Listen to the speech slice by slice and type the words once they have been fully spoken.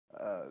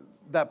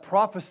that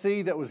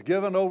prophecy that was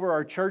given over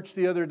our church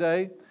the other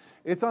day.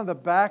 It's on the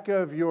back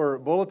of your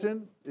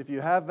bulletin, if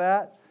you have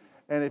that.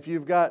 And if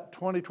you've got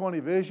 20/20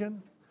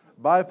 vision,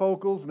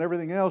 bifocals, and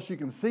everything else, you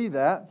can see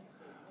that.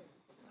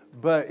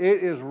 But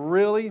it is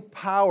really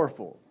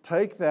powerful.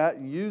 Take that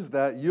and use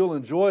that. You'll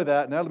enjoy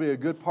that, and that'll be a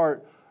good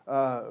part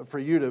for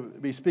you to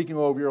be speaking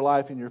over your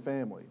life and your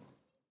family.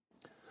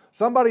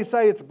 Somebody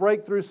say it's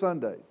Breakthrough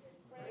Sunday.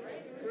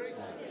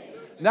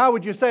 Now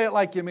would you say it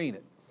like you mean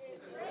it?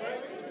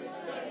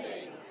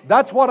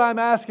 That's what I'm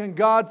asking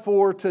God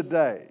for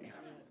today.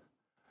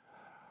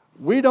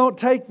 We don't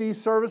take these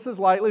services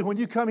lightly. When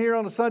you come here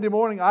on a Sunday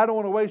morning, I don't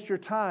want to waste your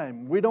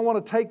time. We don't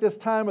want to take this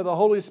time with the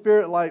Holy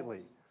Spirit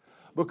lightly,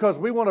 because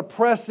we want to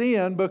press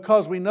in,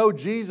 because we know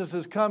Jesus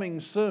is coming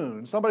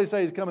soon. Somebody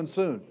say He's coming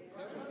soon.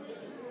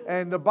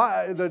 And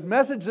the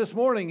message this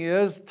morning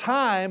is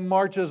time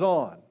marches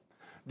on.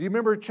 Do you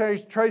remember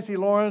Tracy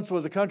Lawrence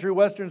was a country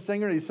western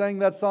singer? He sang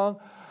that song.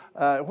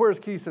 Where's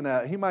Keeson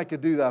at? He might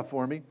could do that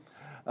for me.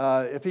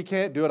 If he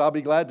can't do it, I'll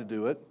be glad to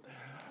do it.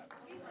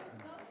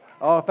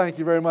 Oh, thank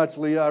you very much,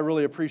 Leah. I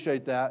really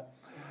appreciate that.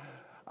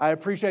 I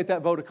appreciate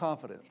that vote of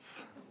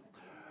confidence.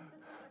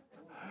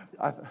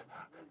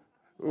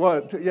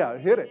 Yeah,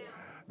 hit it.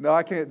 No,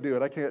 I can't do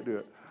it. I can't do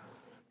it.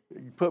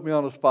 You put me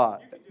on the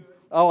spot.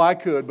 Oh, I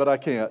could, but I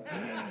can't.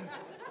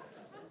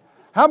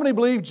 How many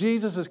believe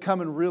Jesus is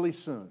coming really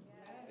soon?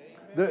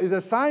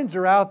 The signs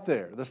are out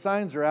there. The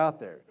signs are out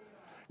there.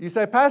 You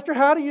say, Pastor,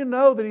 how do you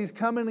know that He's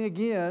coming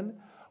again?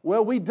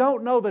 Well, we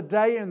don't know the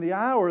day and the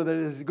hour that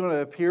is going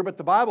to appear, but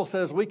the Bible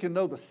says we can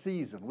know the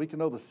season. We can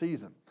know the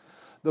season.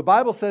 The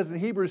Bible says in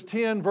Hebrews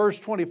 10, verse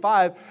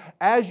 25,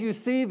 as you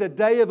see the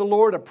day of the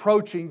Lord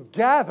approaching,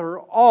 gather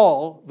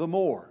all the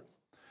more.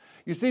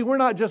 You see, we're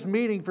not just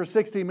meeting for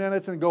 60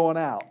 minutes and going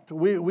out.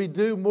 We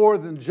do more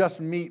than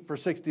just meet for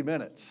 60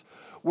 minutes.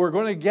 We're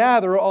going to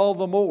gather all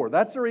the more.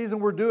 That's the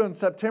reason we're doing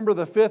September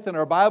the 5th in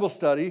our Bible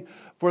study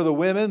for the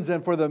women's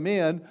and for the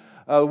men.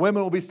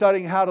 Women will be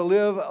studying how to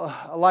live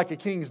like a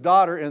king's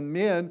daughter, and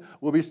men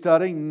will be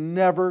studying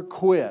never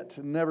quit,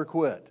 never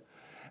quit.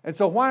 And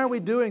so why are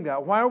we doing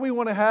that? Why do we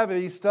want to have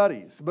these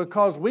studies?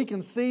 Because we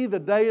can see the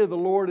day of the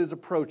Lord is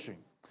approaching,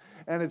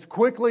 and it's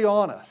quickly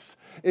on us.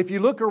 If you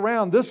look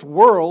around this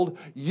world,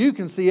 you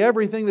can see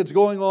everything that's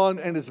going on,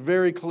 and it's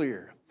very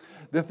clear.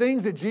 The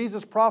things that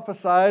Jesus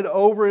prophesied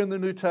over in the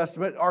New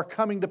Testament are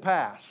coming to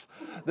pass.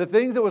 The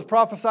things that was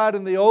prophesied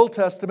in the Old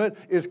Testament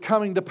is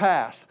coming to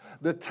pass.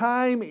 The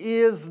time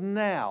is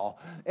now.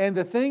 And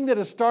the thing that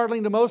is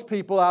startling to most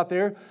people out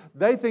there,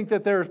 they think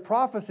that there's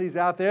prophecies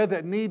out there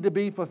that need to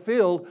be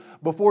fulfilled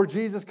before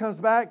Jesus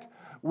comes back.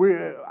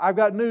 I've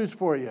got news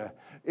for you.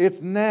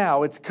 It's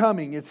now. It's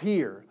coming. It's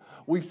here.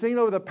 We've seen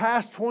over the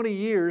past 20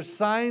 years,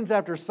 signs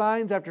after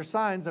signs after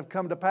signs have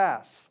come to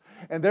pass.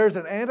 And there's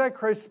an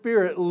Antichrist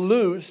spirit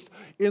loosed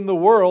in the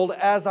world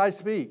as I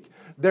speak.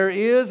 There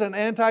is an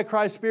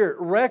Antichrist spirit.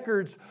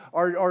 Records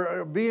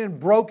are being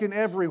broken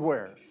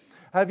everywhere.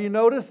 Have you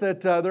noticed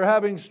that they're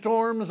having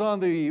storms on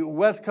the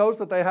West Coast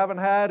that they haven't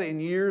had in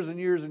years and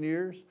years and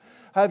years?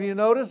 Have you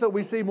noticed that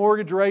we see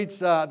mortgage rates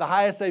the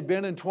highest they've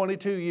been in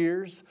 22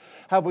 years?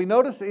 Have we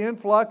noticed the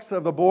influx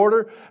of the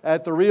border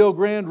at the Rio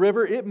Grande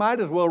River? It might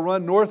as well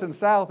run north and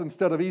south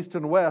instead of east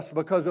and west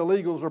because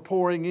illegals are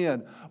pouring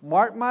in.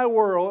 Mark my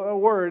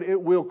word,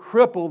 it will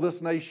cripple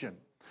this nation.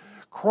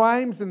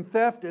 Crimes and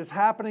theft is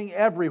happening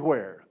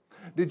everywhere.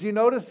 Did you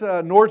notice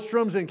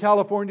Nordstrom's in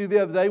California the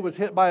other day was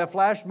hit by a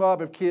flash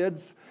mob of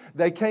kids?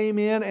 They came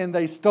in and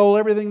they stole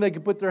everything they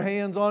could put their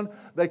hands on.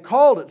 They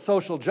called it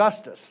social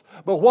justice.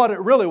 But what it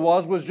really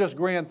was just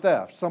grand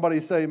theft. Somebody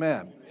say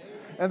amen.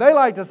 And they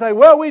like to say,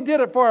 well, we did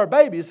it for our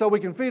babies so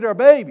we can feed our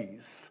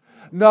babies.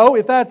 No,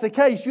 if that's the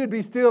case, you'd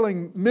be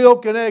stealing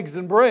milk and eggs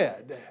and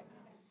bread.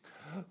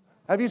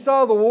 Have you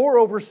saw the war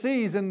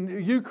overseas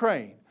in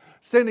Ukraine?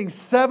 Sending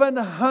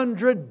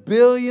 $700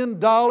 billion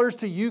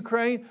to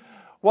Ukraine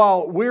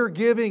while we're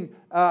giving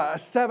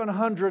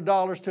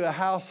 $700 to a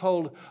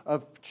household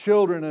of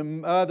children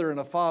and mother and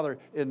a father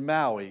in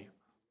Maui.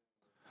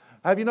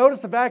 Have you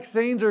noticed the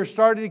vaccines are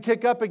starting to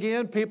kick up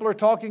again? People are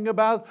talking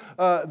about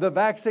the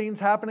vaccines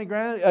happening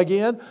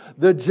again.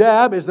 The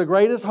jab is the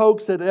greatest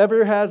hoax that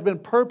ever has been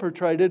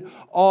perpetrated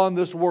on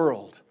this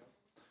world.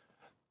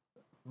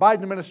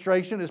 Biden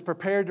administration is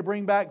prepared to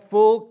bring back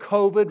full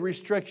COVID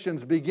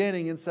restrictions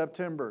beginning in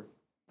September.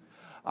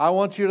 I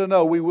want you to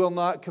know we will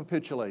not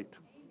capitulate.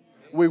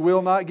 We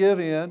will not give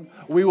in.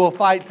 We will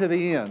fight to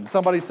the end.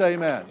 Somebody say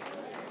amen.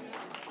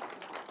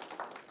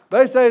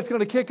 They say it's going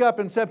to kick up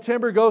in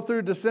September, go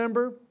through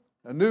December,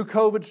 a new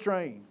COVID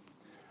strain.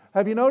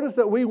 Have you noticed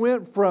that we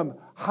went from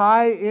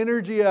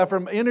energy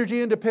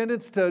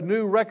independence to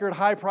new record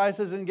high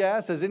prices in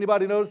gas? Has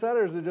anybody noticed that,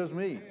 or is it just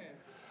me?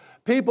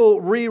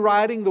 People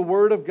rewriting the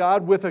Word of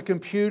God with a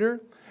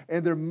computer,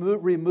 and they're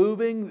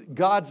removing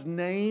God's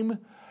name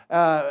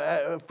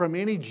from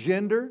any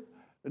gender.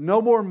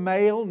 No more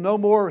male, no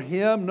more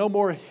him, no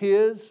more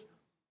his.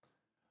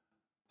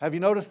 Have you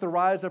noticed the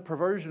rise of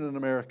perversion in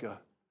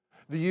America?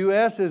 The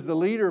U.S. is the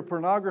leader of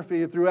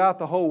pornography throughout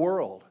the whole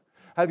world.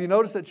 Have you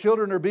noticed that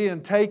children are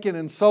being taken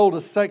and sold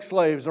as sex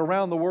slaves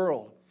around the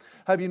world?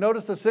 Have you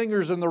noticed the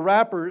singers and the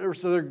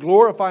rappers, they're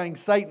glorifying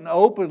Satan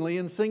openly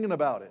and singing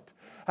about it?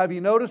 Have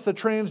you noticed the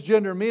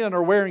transgender men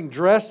are wearing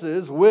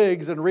dresses,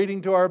 wigs, and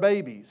reading to our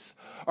babies?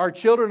 Our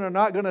children are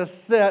not going to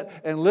sit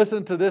and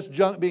listen to this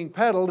junk being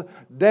peddled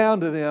down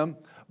to them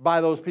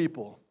by those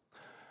people.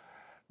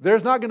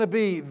 There's not going to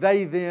be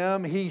they,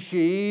 them, he,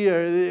 she.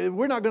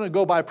 We're not going to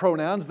go by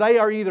pronouns. They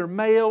are either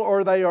male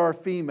or they are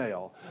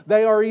female.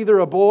 They are either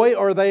a boy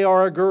or they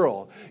are a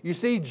girl. You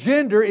see,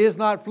 gender is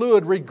not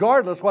fluid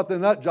regardless what the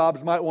nut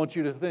jobs might want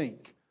you to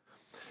think.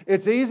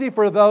 It's easy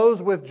for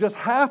those with just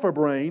half a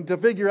brain to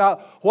figure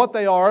out what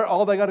they are.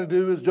 All they got to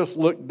do is just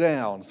look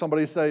down.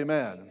 Somebody say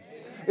amen.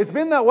 It's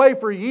been that way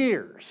for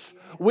years.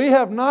 We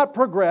have not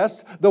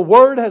progressed. The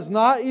Word has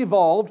not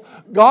evolved.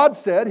 God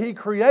said He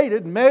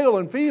created male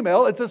and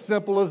female. It's as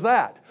simple as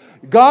that.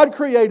 God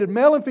created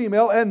male and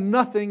female and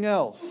nothing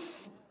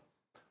else.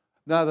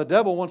 Now the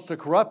devil wants to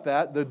corrupt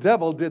that. The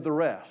devil did the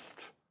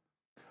rest.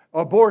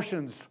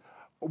 Abortions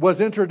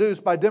was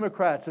introduced by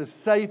Democrats as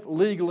safe,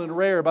 legal, and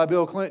rare by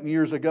Bill Clinton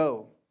years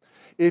ago.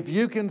 If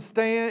you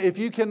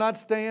cannot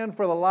stand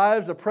for the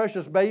lives of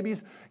precious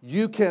babies,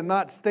 you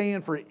cannot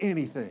stand for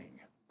anything.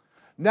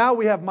 Now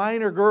we have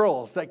minor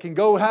girls that can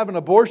go have an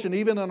abortion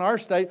even in our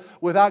state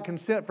without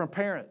consent from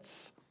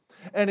parents.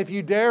 And if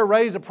you dare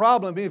raise a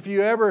problem, if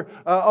you ever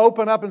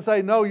open up and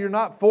say, no, you're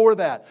not for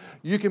that,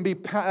 you can be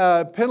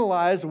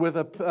penalized with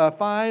a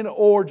fine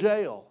or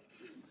jail.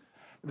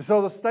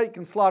 So the state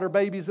can slaughter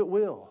babies at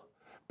will.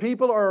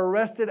 People are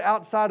arrested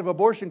outside of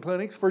abortion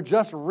clinics for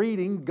just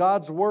reading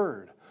God's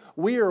Word.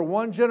 We are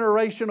one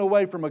generation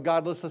away from a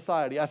godless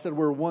society. I said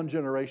we're one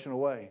generation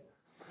away.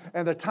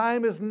 And the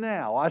time is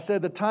now. I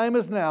said the time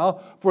is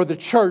now for the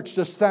church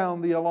to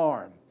sound the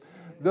alarm.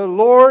 The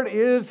Lord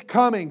is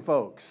coming,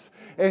 folks.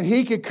 And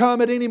He could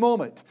come at any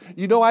moment.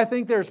 You know, I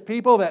think there's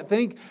people that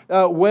think,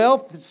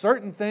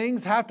 certain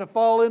things have to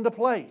fall into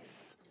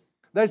place.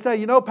 They say,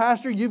 you know,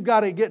 Pastor, you've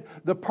got to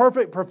get the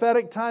perfect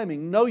prophetic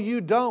timing. No,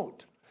 you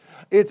don't.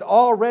 It's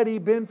already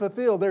been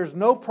fulfilled. There's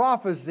no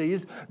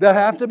prophecies that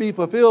have to be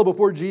fulfilled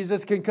before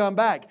Jesus can come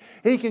back.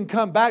 He can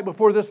come back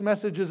before this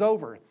message is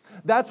over.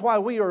 That's why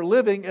we are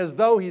living as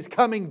though He's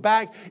coming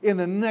back in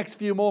the next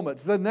few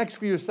moments, the next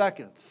few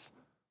seconds.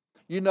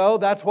 You know,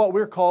 that's what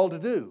we're called to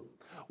do.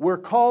 We're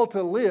called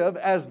to live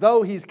as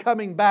though He's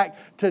coming back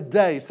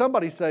today.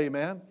 Somebody say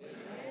amen.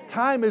 Amen.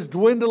 Time is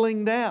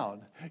dwindling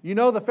down. You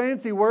know, the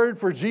fancy word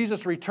for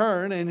Jesus'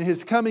 return and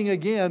His coming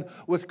again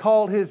was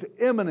called His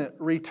imminent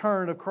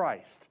return of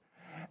Christ.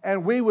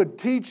 And we would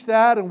teach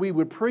that and we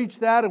would preach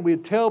that and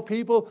we'd tell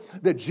people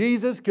that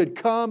Jesus could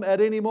come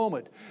at any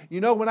moment. You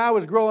know, when I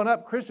was growing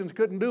up, Christians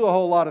couldn't do a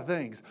whole lot of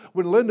things.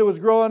 When Linda was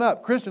growing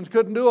up, Christians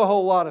couldn't do a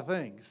whole lot of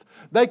things.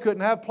 They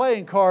couldn't have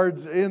playing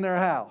cards in their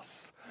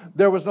house.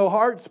 There was no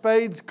hearts,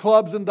 spades,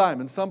 clubs, and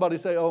diamonds. Somebody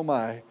say, oh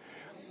my.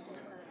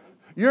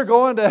 You're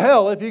going to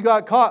hell if you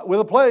got caught with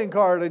a playing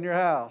card in your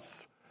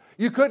house.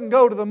 You couldn't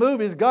go to the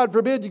movies. God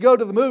forbid you go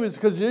to the movies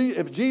because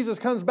if Jesus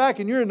comes back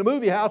and you're in the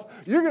movie house,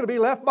 you're going to be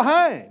left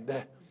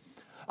behind.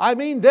 I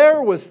mean,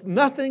 there was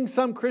nothing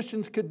some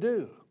Christians could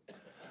do.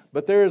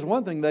 But there is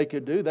one thing they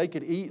could do. They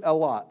could eat a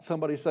lot.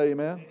 Somebody say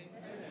amen. Amen.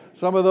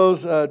 Some of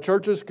those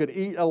churches could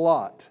eat a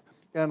lot.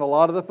 And a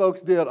lot of the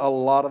folks did a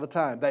lot of the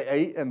time. They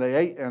ate and they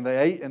ate and they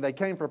ate and they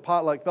came for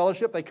potluck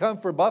fellowship. They come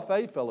for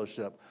buffet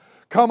fellowship.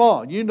 Come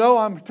on, you know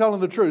I'm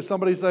telling the truth.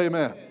 Somebody say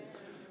amen.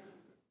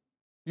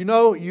 You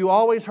know, you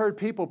always heard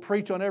people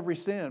preach on every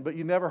sin, but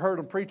you never heard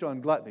them preach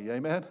on gluttony.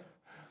 Amen?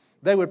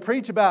 They would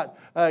preach about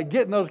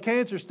getting those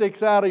cancer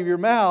sticks out of your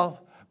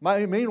mouth.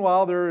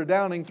 Meanwhile, they're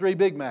downing 3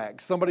 Big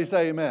Macs. Somebody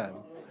say amen.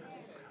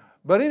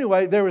 But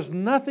anyway, there was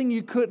nothing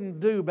you couldn't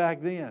do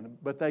back then,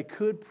 but they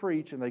could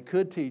preach and they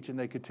could teach and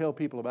they could tell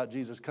people about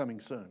Jesus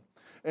coming soon.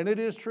 And it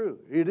is true.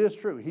 It is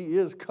true. He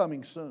is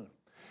coming soon.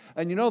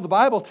 And you know, the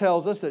Bible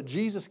tells us that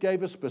Jesus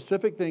gave us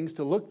specific things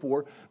to look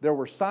for. There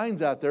were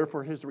signs out there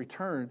for His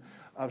return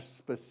of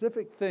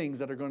specific things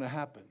that are going to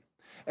happen.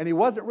 And He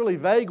wasn't really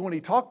vague when He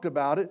talked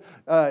about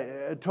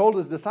it, told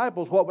His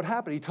disciples what would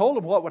happen. He told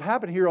them what would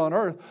happen here on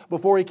earth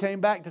before He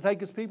came back to take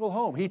His people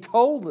home. He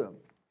told them.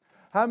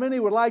 How many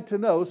would like to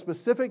know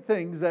specific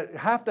things that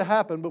have to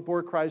happen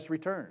before Christ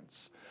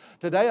returns?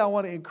 Today I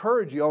want to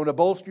encourage you. I want to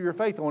bolster your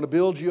faith. I want to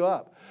build you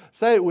up.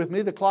 Say it with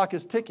me. The clock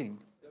is ticking.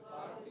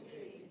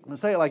 I'm going to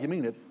say it like you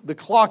mean it. The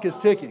clock is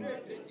ticking.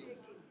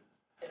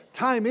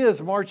 Time is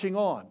marching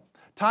on.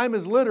 Time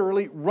is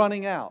literally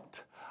running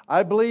out.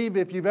 I believe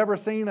if you've ever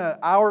seen an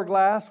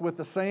hourglass with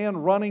the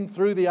sand running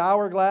through the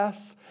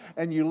hourglass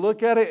and you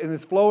look at it and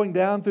it's flowing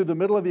down through the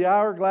middle of the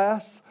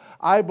hourglass,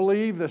 I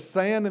believe the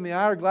sand in the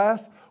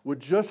hourglass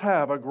would just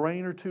have a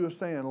grain or two of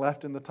sand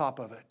left in the top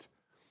of it.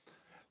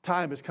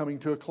 Time is coming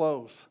to a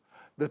close.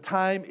 The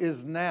time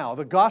is now.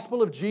 The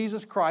gospel of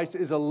Jesus Christ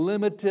is a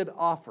limited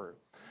offer.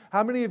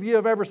 How many of you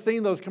have ever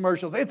seen those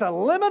commercials? It's a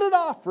limited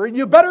offer and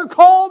you better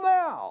call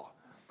now.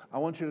 I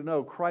want you to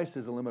know Christ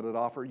is a limited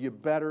offer. You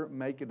better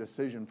make a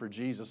decision for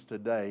Jesus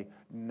today,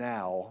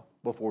 now,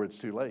 before it's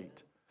too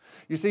late.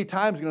 You see,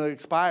 time's going to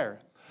expire.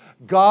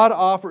 God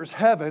offers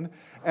heaven,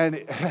 and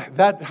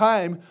that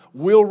time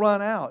will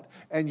run out,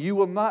 and you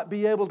will not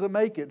be able to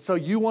make it. So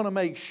you want to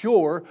make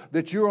sure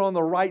that you're on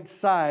the right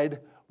side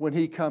when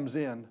He comes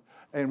in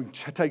and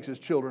takes His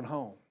children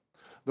home.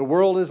 The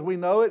world as we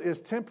know it is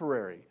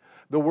temporary.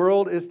 The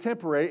world is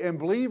temporary, and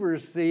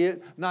believers see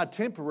it not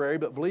temporary,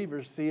 but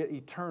believers see it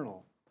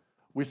eternal.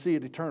 We see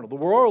it eternal. The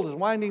world is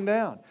winding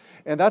down.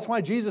 And that's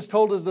why Jesus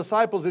told His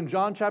disciples in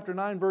John chapter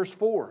 9, verse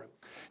 4.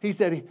 He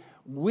said,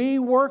 we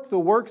work the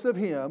works of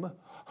Him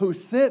who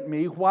sent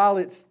me while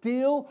it's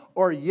still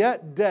or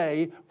yet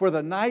day, for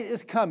the night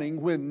is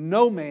coming when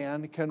no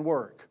man can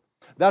work.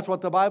 That's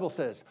what the Bible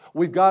says.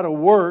 We've got to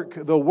work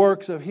the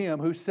works of Him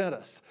who sent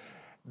us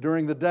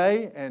during the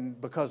day, and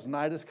because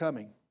night is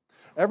coming.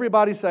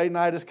 Everybody say,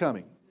 night is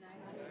coming.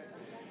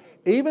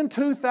 Even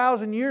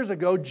 2,000 years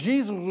ago,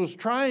 Jesus was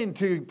trying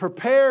to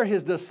prepare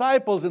His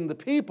disciples and the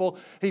people.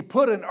 He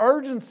put an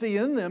urgency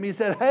in them. He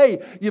said,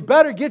 hey, you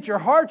better get your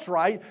hearts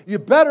right. You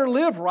better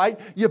live right.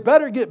 You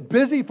better get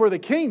busy for the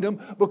kingdom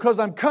because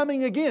I'm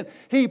coming again.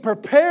 He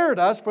prepared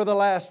us for the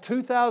last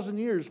 2,000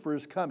 years for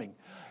His coming.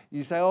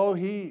 You say, oh,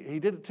 he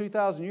did it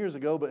 2,000 years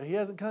ago, but He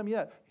hasn't come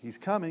yet. He's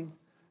coming.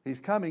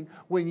 He's coming.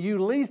 When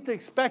you least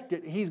expect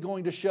it, He's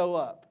going to show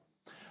up.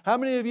 How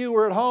many of you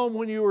were at home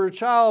when you were a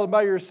child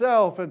by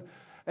yourself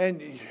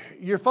and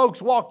your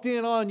folks walked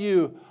in on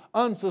you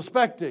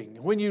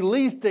unsuspecting when you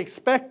least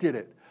expected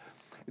it?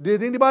 Did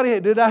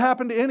that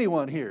happen to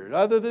anyone here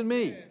other than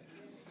me?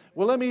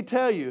 Well, let me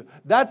tell you,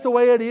 that's the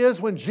way it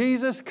is when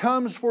Jesus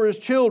comes for His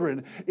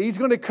children. He's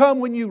going to come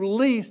when you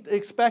least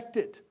expect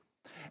it.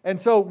 And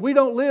so we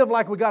don't live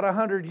like we got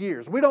 100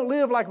 years. We don't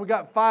live like we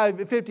got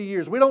 50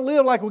 years. We don't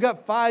live like we got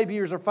 5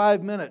 years or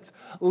 5 minutes.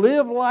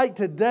 Live like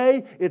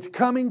today, it's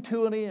coming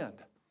to an end.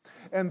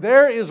 And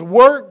there is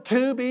work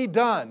to be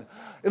done.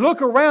 And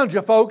look around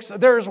you, folks.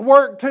 There's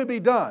work to be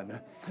done.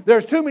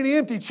 There's too many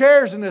empty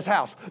chairs in this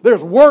house.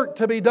 There's work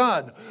to be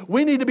done.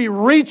 We need to be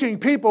reaching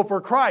people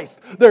for Christ.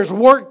 There's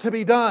work to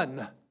be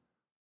done.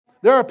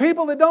 There are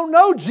people that don't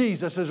know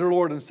Jesus as their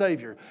Lord and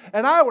Savior.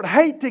 And I would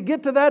hate to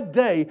get to that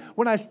day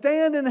when I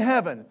stand in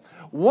heaven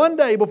one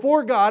day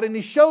before God and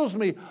He shows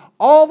me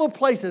all the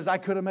places I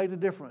could have made a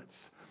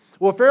difference.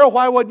 Well, Pharaoh,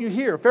 why wasn't you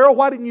here? Pharaoh,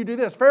 why didn't you do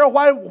this? Pharaoh,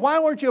 why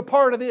weren't you a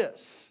part of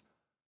this?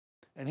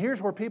 And here's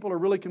where people are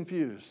really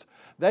confused.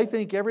 They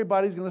think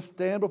everybody's going to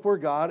stand before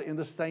God in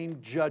the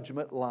same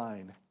judgment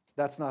line.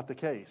 That's not the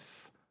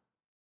case.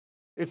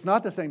 It's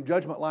not the same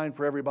judgment line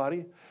for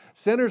everybody.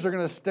 Sinners are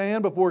going to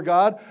stand before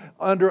God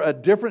under a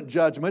different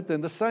judgment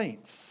than the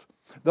saints.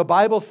 The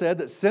Bible said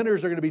that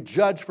sinners are going to be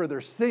judged for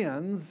their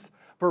sins,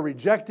 for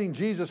rejecting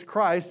Jesus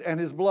Christ and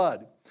His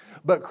blood.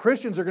 But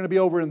Christians are going to be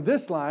over in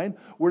this line.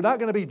 We're not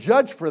going to be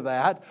judged for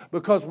that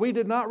because we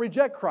did not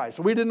reject Christ.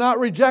 We did not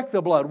reject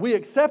the blood. We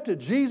accepted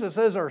Jesus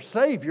as our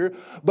Savior,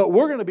 but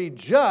we're going to be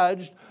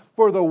judged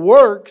for the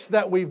works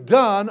that we've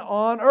done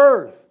on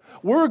earth.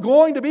 We're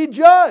going to be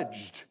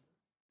judged.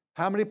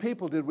 How many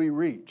people did we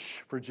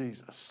reach for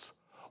Jesus?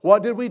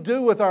 What did we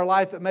do with our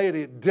life that made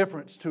a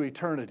difference to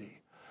eternity?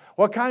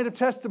 What kind of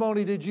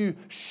testimony did you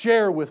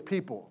share with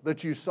people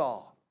that you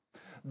saw?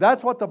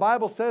 That's what the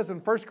Bible says in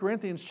 1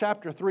 Corinthians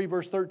chapter 3,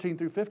 verse 13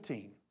 through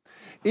 15.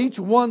 Each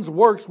one's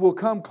works will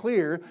come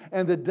clear,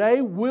 and the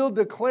day will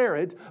declare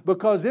it,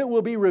 because it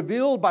will be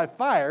revealed by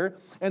fire,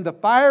 and the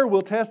fire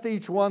will test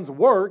each one's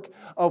work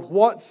of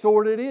what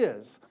sort it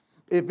is.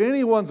 If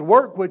anyone's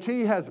work which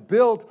he has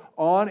built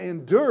on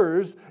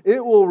endures,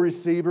 it will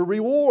receive a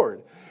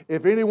reward.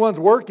 If anyone's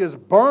work is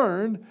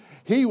burned,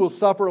 he will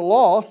suffer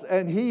loss,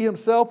 and he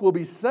himself will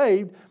be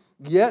saved,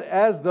 yet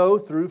as though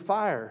through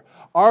fire.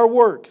 Our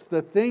works,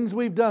 the things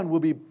we've done, will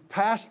be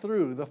passed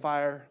through the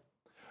fire.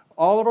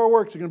 All of our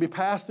works are going to be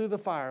passed through the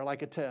fire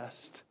like a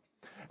test.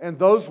 And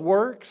those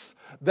works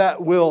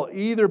that will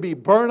either be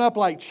burned up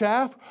like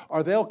chaff,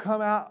 or they'll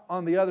come out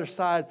on the other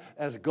side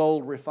as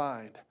gold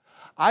refined.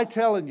 I'm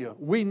telling you,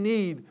 we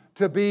need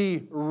to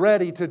be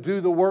ready to do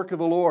the work of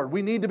the Lord.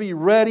 We need to be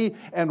ready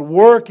and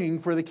working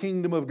for the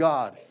kingdom of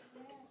God.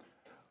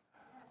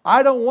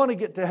 I don't want to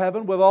get to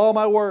heaven with all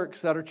my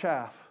works that are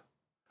chaff.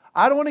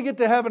 I don't want to get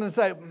to heaven and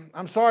say,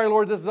 I'm sorry,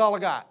 Lord, this is all I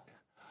got.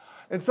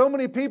 And so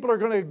many people are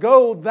going to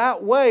go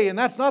that way, and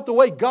that's not the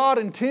way God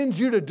intends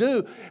you to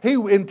do. He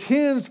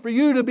intends for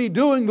you to be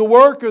doing the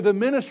work or the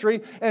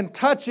ministry and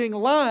touching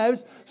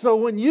lives. So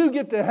when you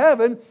get to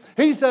heaven,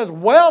 He says,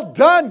 well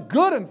done,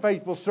 good and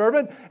faithful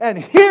servant, and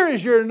here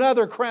is your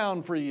another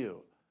crown for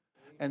you.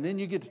 And then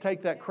you get to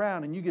take that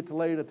crown and you get to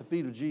lay it at the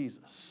feet of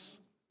Jesus.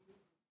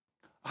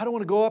 I don't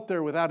want to go up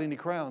there without any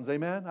crowns,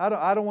 amen?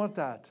 I don't want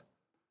that.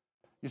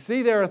 You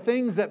see, there are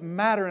things that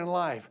matter in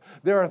life.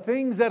 There are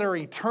things that are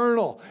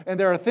eternal, and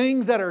there are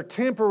things that are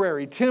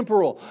temporary,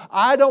 temporal.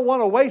 I don't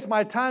want to waste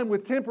my time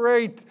with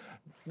temporary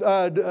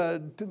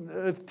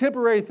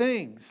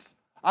things.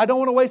 I don't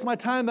want to waste my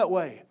time that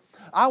way.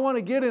 I want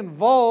to get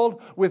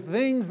involved with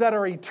things that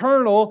are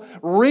eternal,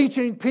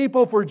 reaching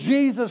people for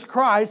Jesus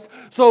Christ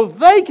so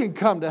they can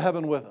come to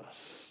heaven with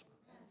us.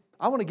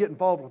 I want to get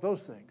involved with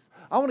those things.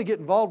 I want to get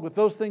involved with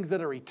those things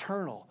that are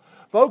eternal.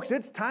 Folks,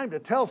 it's time to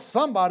tell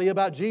somebody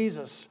about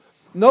Jesus.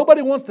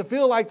 Nobody wants to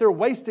feel like they're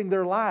wasting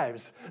their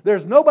lives.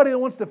 There's nobody that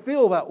wants to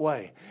feel that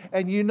way.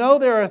 And you know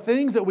there are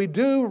things that we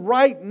do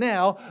right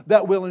now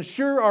that will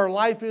ensure our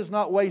life is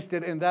not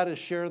wasted, and that is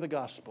share the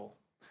gospel.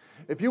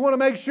 If you want to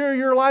make sure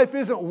your life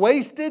isn't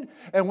wasted,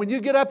 and when you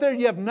get up there and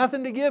you have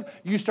nothing to give,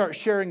 you start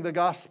sharing the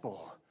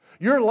gospel.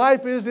 Your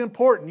life is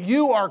important.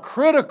 You are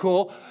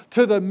critical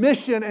to the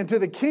mission and to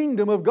the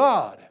kingdom of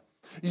God.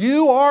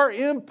 You are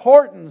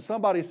important.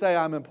 Somebody say,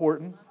 I'm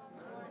important.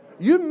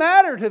 You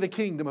matter to the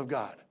kingdom of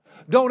God.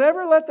 Don't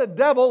ever let the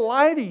devil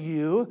lie to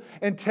you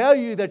and tell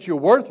you that you're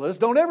worthless.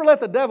 Don't ever let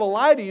the devil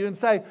lie to you and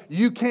say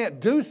you can't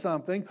do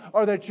something,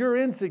 or that you're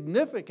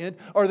insignificant,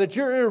 or that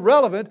you're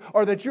irrelevant,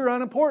 or that you're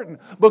unimportant,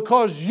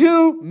 because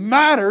you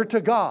matter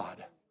to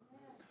God.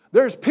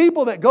 There's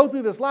people that go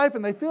through this life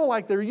and they feel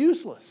like they're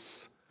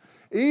useless.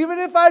 Even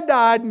if I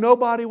died,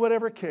 nobody would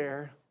ever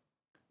care.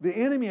 The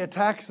enemy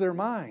attacks their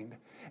mind.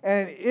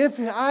 And if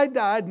I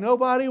died,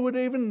 nobody would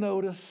even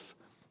notice.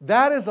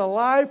 That is a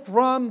lie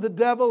from the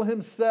devil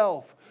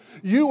himself.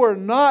 You are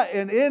not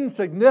an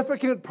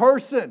insignificant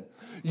person.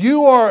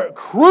 You are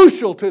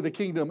crucial to the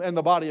kingdom and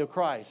the body of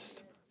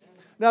Christ.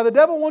 Now, the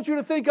devil wants you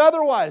to think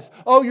otherwise.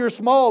 Oh, you're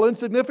small,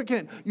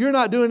 insignificant. You're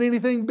not doing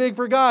anything big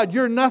for God.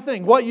 You're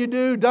nothing. What you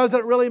do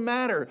doesn't really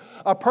matter.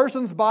 A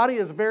person's body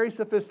is very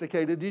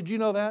sophisticated. Did you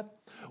know that?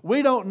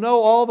 We don't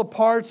know all the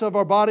parts of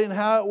our body and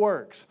how it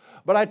works.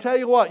 But I tell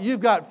you what, you've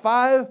got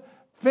 5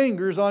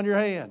 fingers on your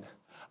hand.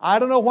 I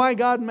don't know why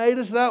God made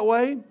us that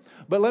way,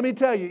 but let me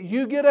tell you,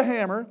 you get a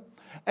hammer,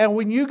 and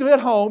when you get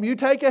home, you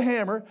take a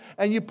hammer,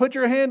 and you put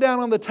your hand down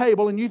on the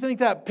table, and you think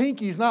that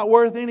pinky's not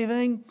worth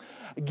anything,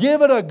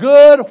 give it a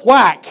good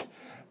whack,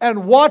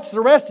 and watch the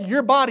rest of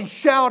your body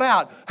shout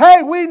out,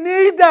 hey, we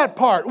need that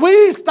part.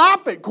 We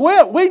stop it,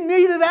 quit. We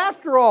need it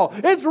after all.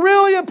 It's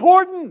really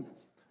important.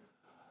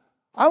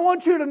 I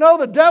want you to know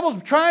the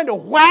devil's trying to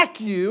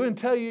whack you and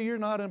tell you you're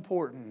not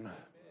important.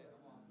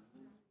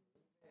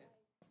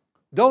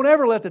 Don't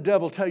ever let the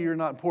devil tell you you're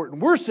not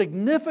important. We're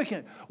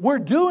significant. We're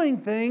doing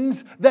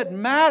things that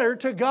matter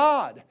to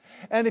God.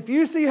 And if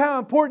you see how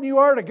important you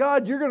are to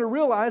God, you're going to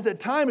realize that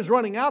time is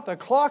running out. The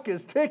clock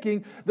is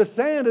ticking. The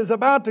sand is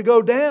about to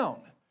go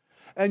down.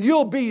 And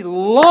you'll be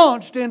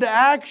launched into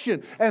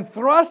action and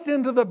thrust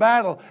into the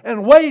battle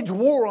and wage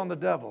war on the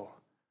devil.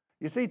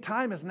 You see,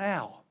 time is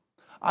now.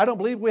 I don't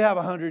believe we have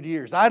 100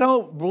 years. I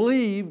don't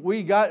believe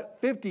we got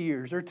 50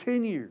 years or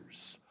 10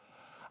 years.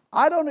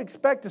 I don't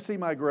expect to see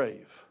my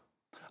grave.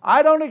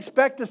 I don't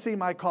expect to see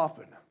my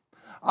coffin.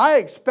 I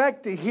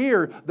expect to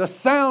hear the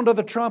sound of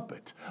the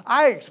trumpet.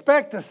 I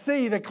expect to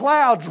see the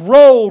clouds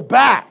roll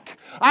back.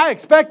 I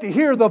expect to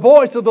hear the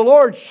voice of the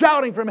Lord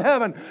shouting from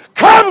heaven,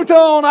 come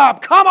on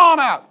up, come on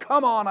up,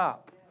 come on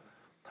up.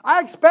 I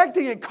expect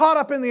to get caught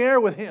up in the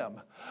air with Him.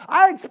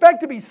 I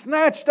expect to be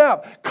snatched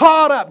up,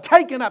 caught up,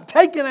 taken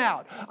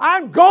out.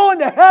 I'm going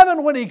to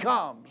heaven when He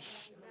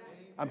comes.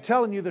 I'm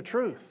telling you the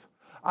truth.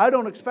 I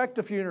don't expect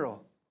a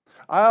funeral.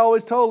 I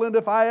always told Linda,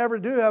 if I ever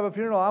do have a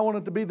funeral, I want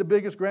it to be the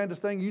biggest,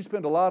 grandest thing. You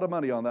spend a lot of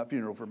money on that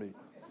funeral for me.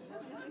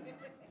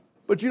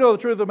 But you know the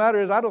truth of the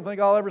matter is I don't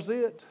think I'll ever see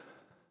it.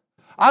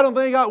 I don't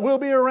think I will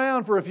be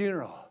around for a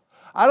funeral.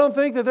 I don't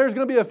think that there's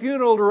going to be a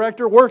funeral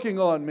director working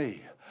on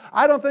me.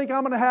 I don't think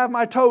I'm going to have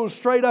my toes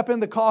straight up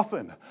in the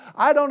coffin.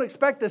 I don't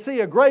expect to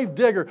see a grave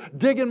digger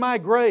digging my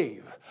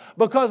grave,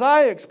 because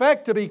I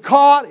expect to be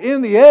caught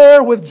in the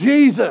air with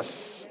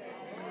Jesus.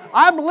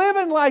 I'm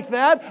living like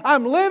that.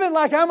 I'm living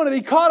like I'm going to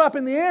be caught up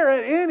in the air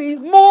at any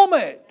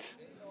moment.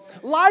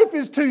 Life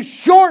is too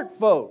short,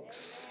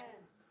 folks.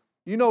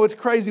 You know it's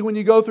crazy when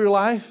you go through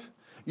life.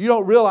 You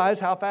don't realize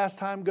how fast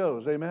time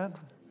goes. Amen?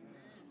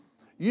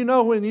 You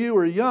know when you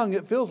were young,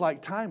 it feels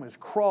like time is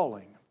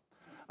crawling.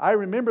 I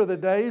remember the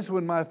days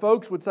when my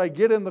folks would say,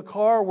 get in the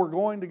car, we're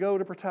going to go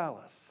to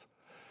Portales.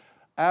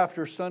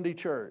 After Sunday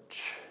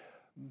church.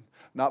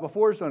 Not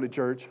before Sunday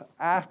church,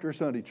 after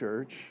Sunday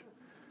church.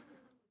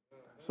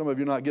 Some of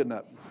you are not getting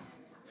up.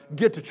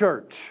 Get to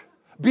church.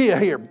 Be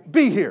here,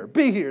 be here,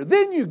 be here.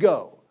 Then you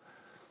go.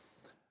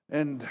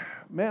 And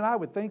man, I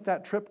would think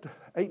that trip to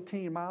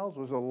 18 miles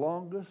was the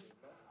longest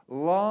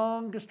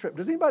trip.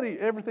 Does anybody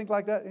ever think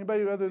like that?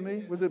 Anybody other than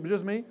me? Was it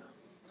just me?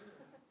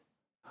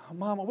 Oh,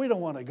 Mama, we don't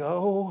want to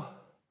go.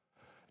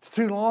 It's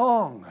too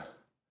long.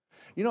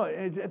 You know,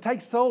 it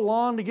takes so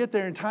long to get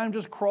there, and time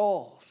just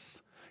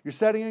crawls. You're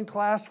sitting in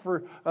class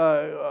for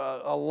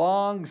a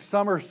long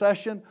summer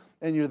session,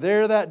 and you're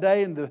there that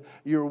day, and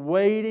you're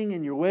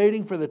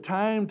waiting for the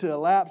time to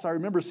elapse. I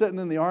remember sitting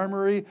in the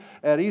armory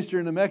at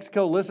Eastern New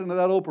Mexico, listening to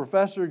that old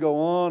professor go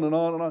on and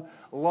on and on.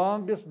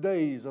 Longest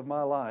days of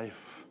my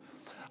life.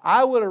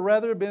 I would have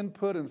rather been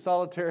put in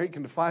solitary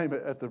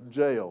confinement at the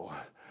jail.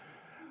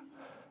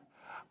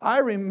 I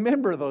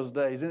remember those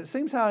days, and it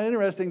seems how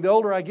interesting. The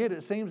older I get,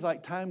 it seems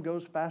like time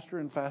goes faster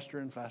and faster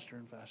and faster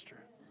and faster.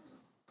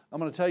 I'm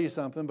going to tell you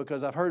something,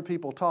 because I've heard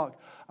people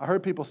talk. I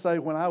heard people say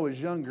when I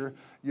was younger,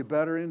 you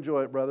better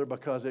enjoy it, brother,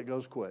 because it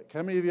goes quick.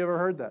 How many of you ever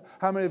heard that?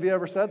 How many of you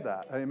ever said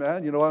that?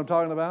 Amen? You know what I'm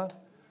talking about?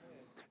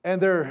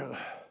 And they're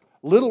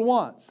little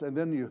once, and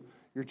then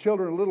your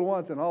children are little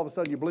once, and all of a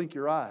sudden you blink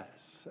your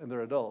eyes, and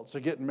they're adults.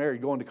 They're getting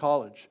married, going to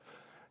college.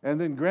 And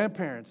then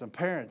grandparents and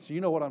parents, you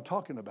know what I'm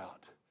talking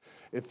about.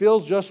 It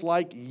feels just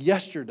like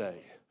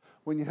yesterday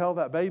when you held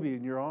that baby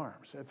in your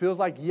arms. It feels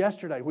like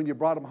yesterday when you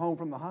brought them home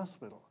from the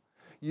hospital.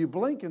 You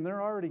blink and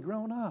they're already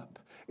grown up.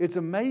 It's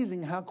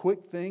amazing how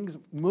quick things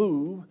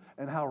move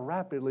and how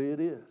rapidly it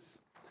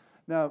is.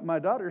 Now, my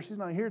daughter, she's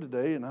not here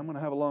today, and I'm going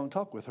to have a long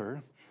talk with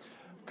her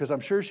because I'm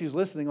sure she's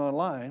listening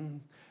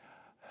online.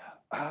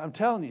 I'm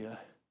telling you,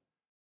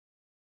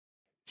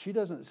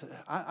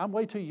 I'm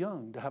way too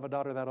young to have a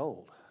daughter that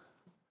old.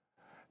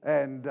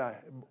 And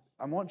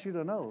I want you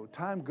to know,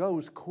 time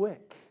goes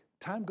quick.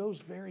 Time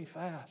goes very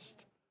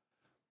fast.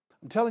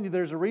 I'm telling you,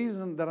 there's a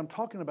reason that I'm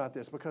talking about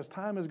this, because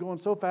time is going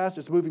so fast,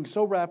 it's moving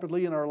so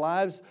rapidly, and our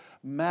lives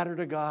matter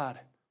to God.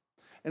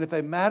 And if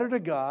they matter to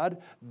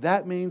God,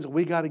 that means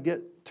we got to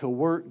get to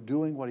work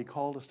doing what He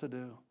called us to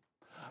do.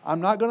 I'm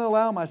not going to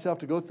allow myself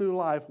to go through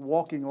life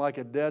walking like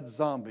a dead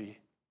zombie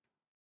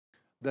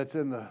that's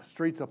in the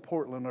streets of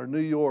Portland or New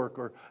York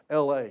or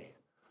L.A.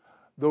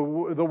 The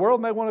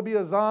world may want to be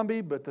a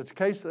zombie, but the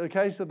case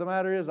of the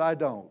matter is I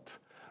don't.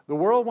 The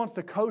world wants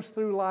to coast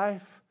through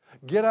life.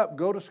 Get up,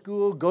 go to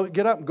school,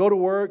 get up and go to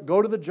work,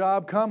 go to the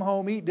job, come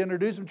home, eat dinner,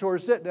 do some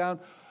chores, sit down,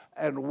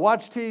 and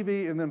watch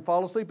TV, and then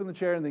fall asleep in the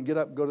chair, and then get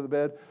up, go to the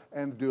bed,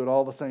 and do it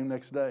all the same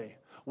next day.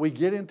 We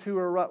get into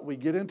a rut, we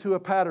get into a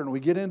pattern, we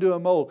get into a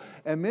mold,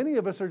 and many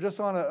of us are just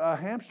on a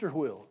hamster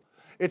wheel.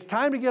 It's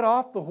time to get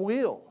off the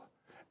wheel,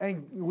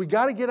 and we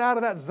got to get out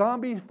of that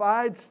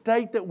zombified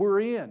state that we're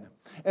in.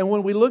 And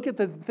when we look at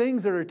the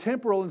things that are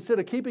temporal instead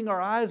of keeping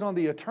our eyes on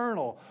the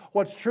eternal,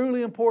 what's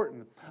truly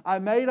important, I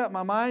made up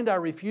my mind, I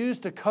refuse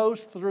to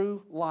coast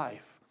through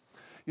life.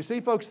 You see,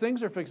 folks,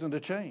 things are fixing to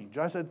change.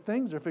 I said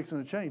things are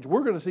fixing to change.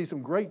 We're going to see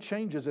some great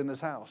changes in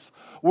this house.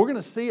 We're going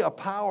to see a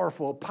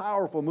powerful,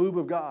 powerful move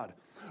of God.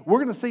 We're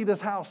going to see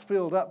this house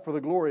filled up for the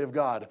glory of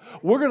God.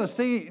 We're going to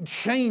see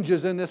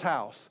changes in this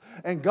house.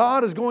 And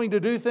God is going to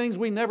do things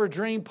we never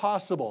dreamed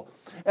possible.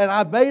 And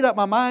I've made up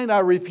my mind, I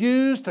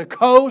refuse to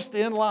coast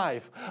in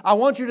life. I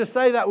want you to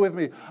say that with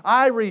me.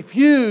 I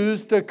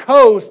refuse to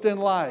coast in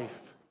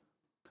life.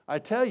 I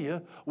tell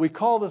you, we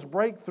call this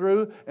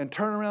Breakthrough and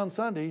Turnaround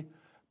Sunday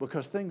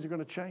because things are going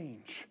to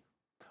change.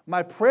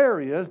 My prayer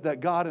is that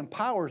God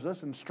empowers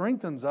us and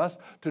strengthens us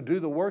to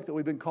do the work that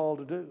we've been called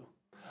to do.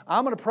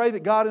 I'm going to pray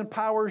that God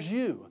empowers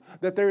you,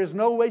 that there is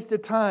no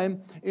wasted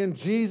time in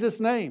Jesus'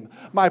 name.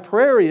 My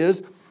prayer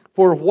is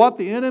for what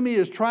the enemy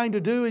is trying to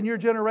do in your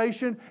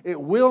generation, it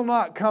will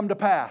not come to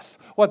pass.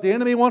 What the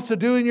enemy wants to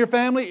do in your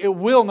family, it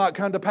will not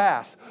come to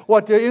pass.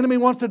 What the enemy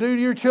wants to do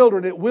to your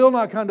children, it will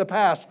not come to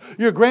pass.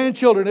 Your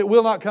grandchildren, it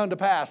will not come to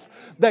pass.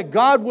 That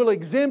God will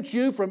exempt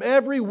you from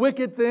every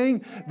wicked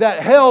thing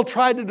that hell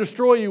tried to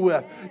destroy you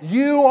with.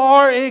 You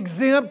are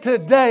exempt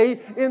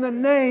today in the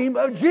name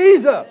of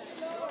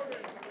Jesus.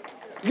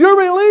 You're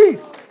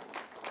released.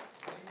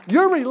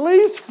 You're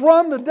released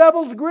from the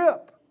devil's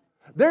grip.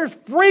 There's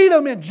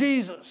freedom in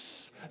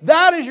Jesus.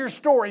 That is your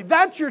story.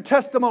 That's your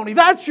testimony.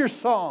 That's your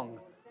song.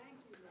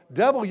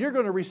 Devil, you're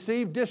going to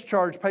receive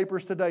discharge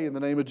papers today in the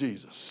name of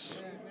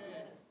Jesus.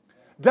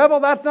 Devil,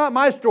 that's not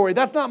my story.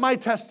 That's not my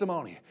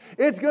testimony.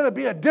 It's going to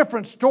be a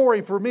different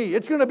story for me.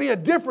 It's going to be a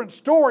different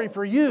story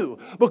for you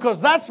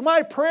because that's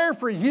my prayer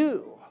for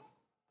you.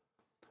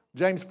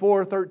 James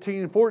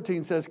 4:13 and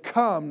 14 says,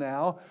 "Come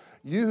now,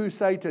 you who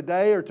say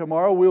today or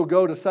tomorrow we'll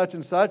go to such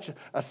and such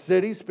a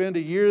city, spend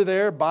a year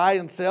there, buy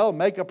and sell,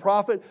 make a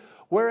profit,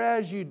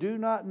 whereas you do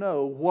not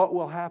know what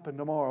will happen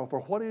tomorrow.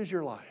 For what is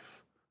your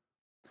life?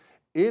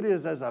 It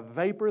is as a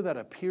vapor that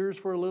appears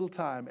for a little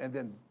time and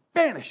then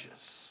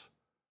vanishes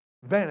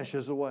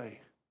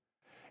away."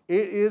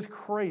 It is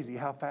crazy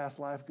how fast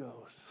life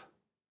goes.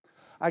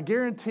 I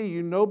guarantee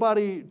you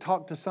nobody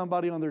talked to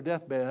somebody on their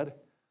deathbed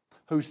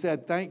who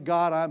said, "Thank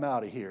God I'm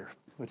out of here.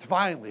 It's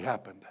finally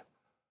happened.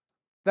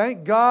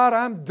 Thank God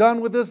I'm done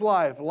with this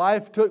life.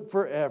 Life took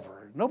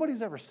forever."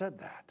 Nobody's ever said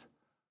that.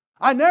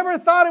 "I never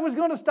thought it was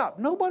going to stop."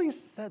 Nobody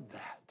said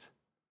that.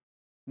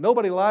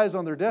 Nobody lies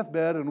on their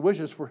deathbed and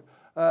wishes for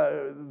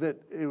that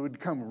it would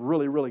come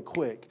really, really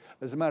quick.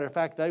 As a matter of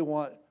fact, they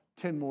want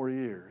 10 more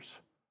years.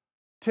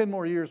 10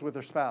 more years with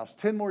their spouse.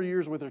 10 more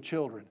years with their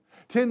children.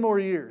 10 more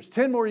years.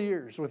 10 more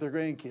years with their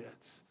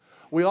grandkids.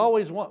 We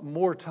always want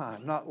more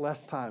time, not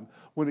less time,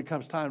 when it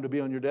comes time to be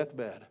on your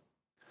deathbed.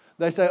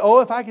 They say, "Oh,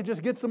 if I could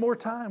just get some more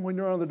time when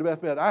you're on the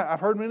deathbed."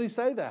 I've heard many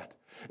say that.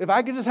 If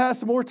I could just have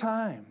some more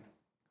time.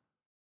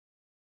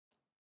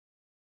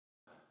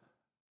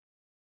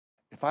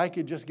 If I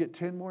could just get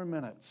 10 more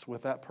minutes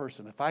with that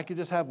person. If I could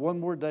just have one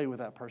more day with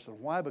that person.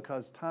 Why?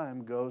 Because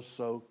time goes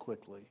so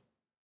quickly.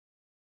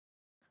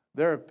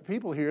 There are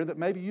people here that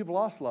maybe you've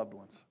lost loved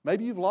ones.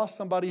 Maybe you've lost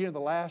somebody here in the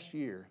last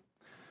year.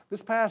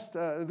 This past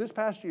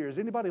year, has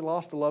anybody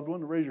lost a loved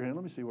one? Raise your hand.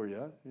 Let me see where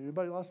you're at.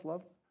 Anybody lost a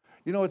loved one?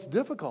 You know, it's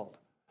difficult.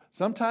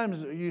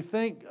 Sometimes you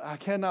think, "I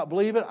cannot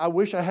believe it. I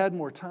wish I had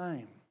more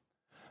time."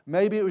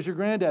 Maybe it was your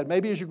granddad.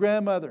 Maybe it was your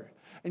grandmother.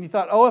 And you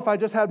thought, oh, if I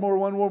just had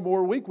one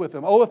more week with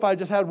them. Oh, if I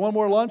just had one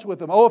more lunch with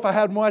them. Oh, if I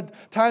had more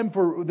time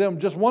for them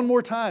just one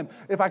more time.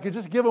 If I could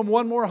just give them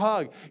one more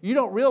hug. You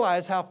don't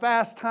realize how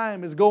fast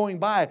time is going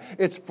by.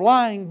 It's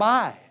flying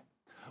by.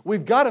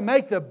 We've got to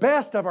make the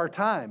best of our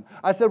time.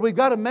 I said we've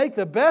got to make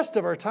the best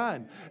of our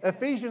time.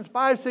 Ephesians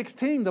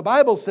 5:16, the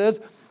Bible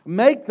says,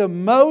 make the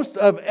most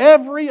of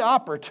every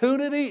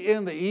opportunity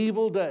in the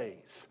evil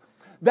days.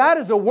 That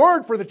is a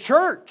word for the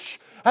church.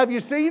 Have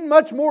you seen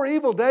much more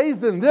evil days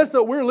than this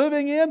that we're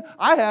living in?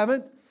 I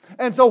haven't.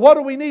 And so what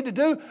do we need to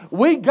do?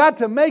 We got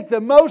to make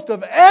the most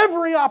of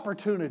every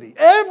opportunity.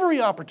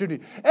 Every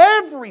opportunity.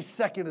 Every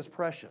second is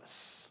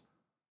precious.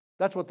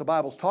 That's what the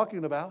Bible's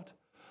talking about,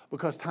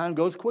 because time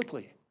goes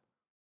quickly.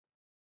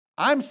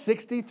 I'm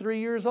 63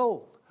 years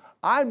old.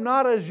 I'm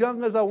not as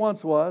young as I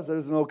once was.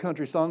 There's an old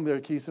country song there,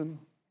 Keeson.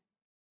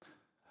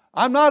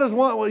 I'm not as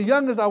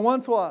young as I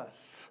once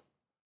was.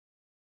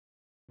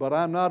 But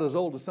I'm not as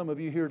old as some of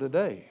you here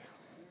today.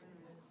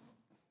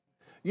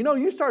 You know,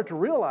 you start to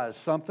realize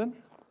something.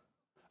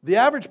 The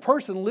average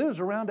person lives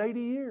around 80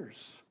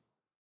 years.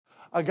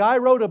 A guy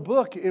wrote a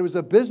book. It was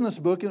a business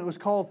book, and it was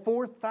called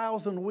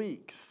 4,000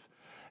 Weeks.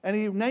 And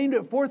he named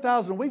it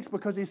 4,000 Weeks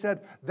because he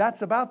said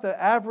that's about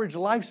the average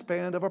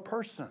lifespan of a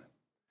person.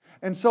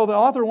 And so the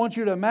author wants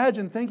you to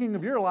imagine thinking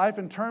of your life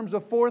in terms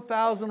of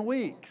 4,000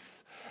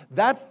 weeks.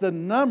 That's the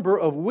number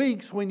of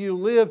weeks when you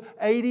live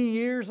 80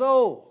 years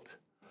old.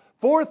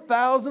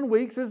 4,000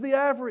 weeks is the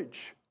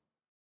average.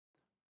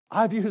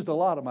 I've used a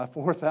lot of my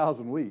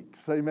 4,000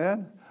 weeks.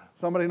 Amen?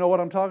 Somebody know what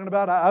I'm talking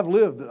about? I've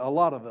lived a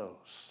lot of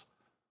those.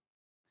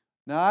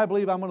 Now, I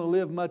believe I'm going to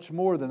live much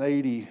more than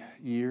 80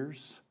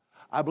 years.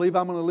 I believe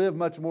I'm going to live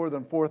much more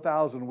than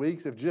 4,000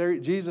 weeks. If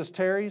Jesus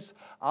tarries,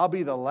 I'll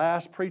be the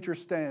last preacher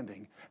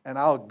standing, and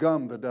I'll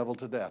gum the devil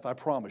to death. I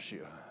promise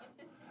you.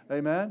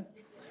 Amen?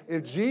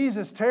 If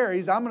Jesus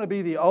tarries, I'm going to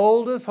be the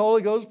oldest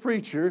Holy Ghost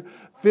preacher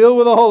filled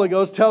with the Holy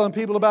Ghost telling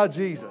people about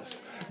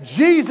Jesus.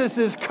 Jesus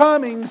is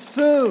coming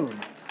soon.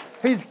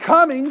 He's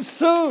coming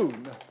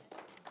soon.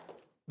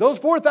 Those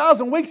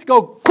 4,000 weeks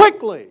go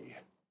quickly.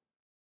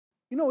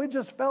 You know, it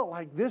just felt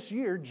like this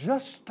year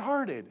just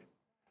started.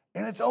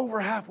 And it's over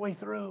halfway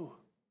through.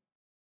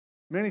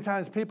 Many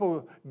times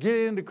people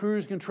get into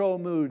cruise control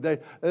mode.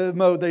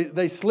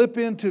 They slip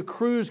into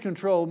cruise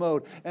control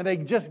mode. And they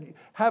just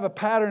have a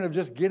pattern of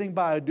just getting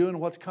by, doing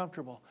what's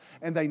comfortable.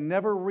 And they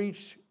never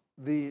reach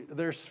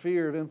their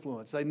sphere of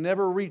influence. They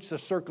never reach the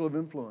circle of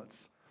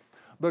influence.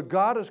 But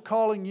God is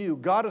calling you.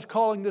 God is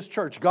calling this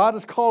church. God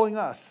is calling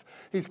us.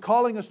 He's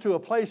calling us to a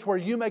place where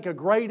you make a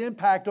great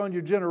impact on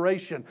your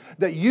generation.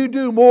 That you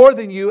do more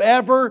than you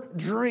ever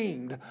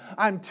dreamed.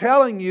 I'm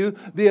telling you,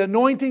 the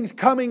anointing's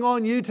coming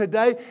on you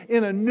today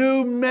in a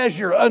new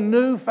measure, a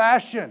new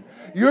fashion.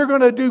 You're going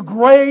to do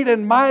great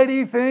and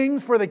mighty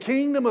things for the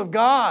kingdom of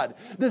God.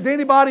 Does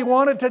anybody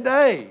want it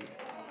today?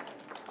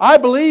 I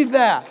believe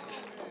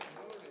that.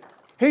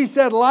 He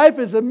said life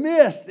is a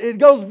mist. It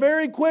goes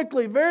very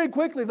quickly, very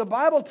quickly. The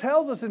Bible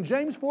tells us in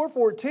James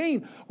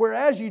 4:14,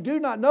 whereas you do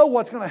not know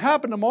what's going to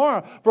happen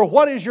tomorrow, for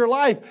what is your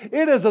life?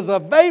 It is as a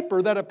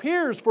vapor that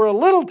appears for a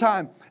little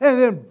time,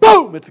 and then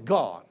boom, it's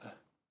gone.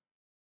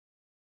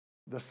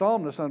 The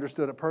psalmist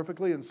understood it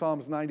perfectly in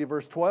Psalms 90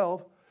 verse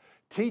 12.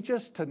 Teach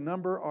us to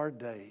number our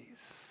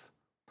days.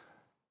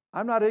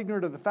 I'm not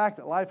ignorant of the fact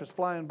that life is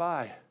flying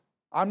by.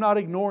 I'm not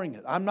ignoring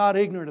it. I'm not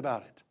ignorant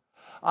about it.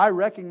 I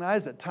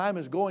recognize that time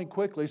is going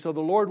quickly, so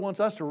the Lord wants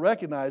us to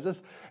recognize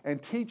this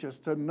and teach us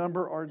to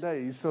number our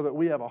days so that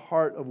we have a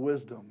heart of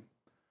wisdom.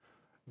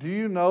 Do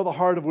you know the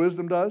heart of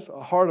wisdom does?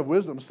 A heart of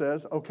wisdom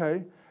says,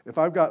 okay, if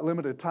I've got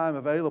limited time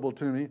available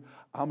to me,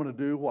 I'm going to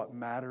do what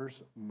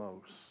matters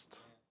most.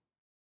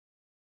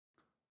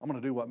 I'm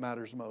going to do what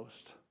matters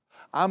most.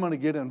 I'm going to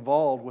get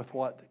involved with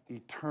what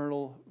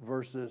eternal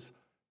versus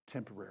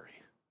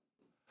temporary.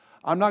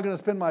 I'm not going to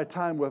spend my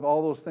time with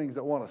all those things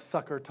that want to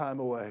suck our time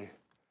away.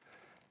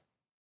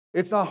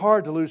 It's not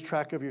hard to lose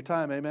track of your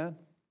time, amen?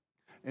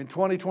 In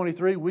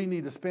 2023, we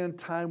need to spend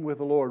time with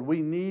the Lord.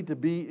 We need to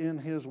be in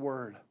His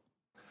Word.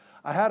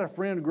 I had a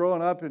friend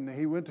growing up, and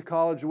he went to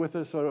college with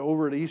us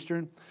over at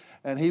Eastern,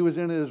 and he was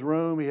in his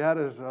room. He had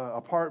his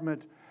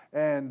apartment,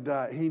 and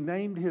he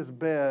named his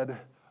bed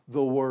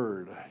The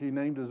Word. He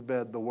named his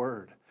bed The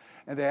Word.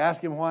 And they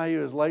asked him why he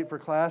was late for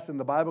class in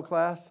the Bible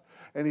class,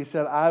 and he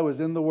said, I was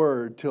in the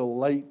Word till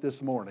late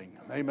this morning.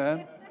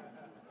 Amen?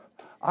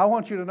 I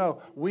want you to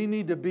know, we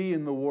need to be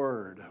in the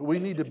Word. We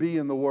need to be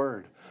in the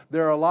Word.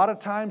 There are a lot of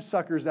time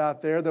suckers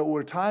out there that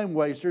were time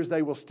wasters.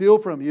 They will steal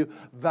from you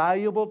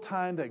valuable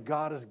time that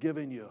God has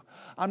given you.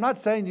 I'm not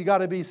saying you got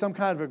to be some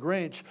kind of a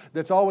Grinch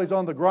that's always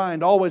on the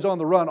grind, always on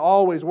the run,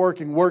 always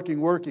working.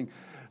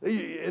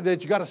 That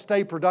you got to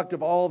stay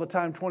productive all the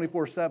time,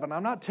 24/7.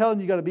 I'm not telling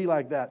you got to be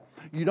like that.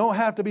 You don't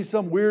have to be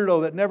some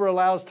weirdo that never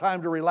allows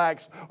time to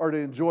relax or to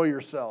enjoy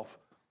yourself.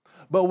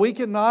 But we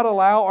cannot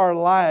allow our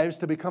lives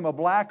to become a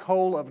black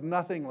hole of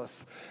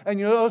nothingness. And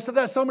you notice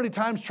that so many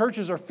times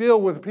churches are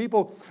filled with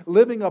people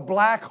living a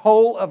black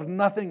hole of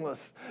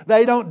nothingness.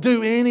 They don't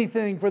do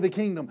anything for the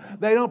kingdom.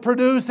 They don't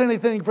produce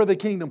anything for the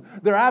kingdom.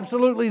 They're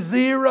absolutely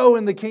zero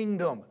in the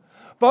kingdom.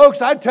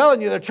 Folks, I'm telling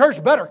you, the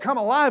church better come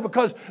alive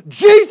because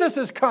Jesus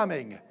is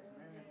coming.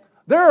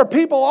 There are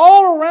people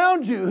all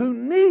around you who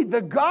need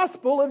the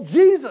gospel of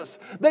Jesus.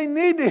 They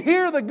need to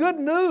hear the good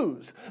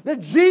news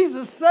that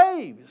Jesus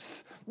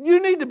saves.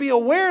 You need to be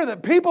aware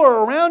that people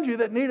are around you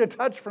that need a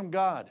touch from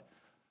God.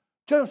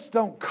 Just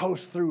don't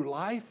coast through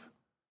life.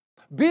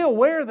 Be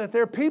aware that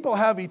there are people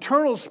have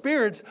eternal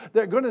spirits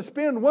that are going to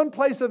spend one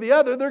place or the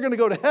other. They're going to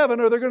go to heaven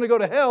or they're going to go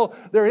to hell.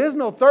 There is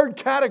no third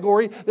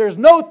category. There's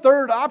no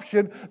third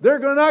option. They're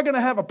not going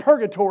to have a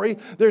purgatory.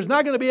 There's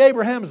not going to be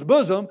Abraham's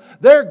bosom.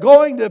 They're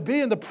going to be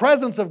in the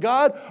presence of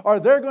God,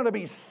 or they're going to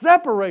be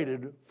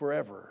separated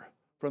forever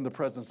from the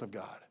presence of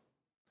God.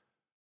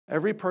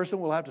 Every person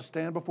will have to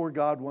stand before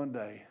God one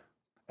day.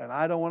 And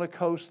I don't want to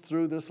coast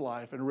through this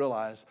life and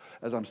realize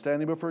as I'm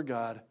standing before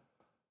God,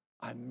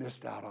 I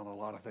missed out on a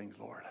lot of things,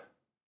 Lord.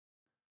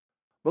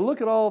 But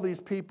look at all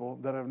these people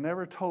that have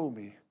never told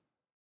me.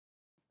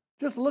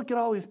 Just look at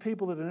all these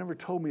people that have never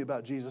told me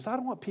about Jesus. I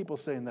don't want people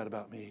saying that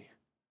about me.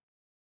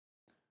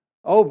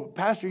 Oh,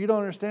 Pastor, you don't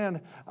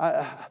understand.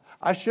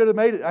 I should have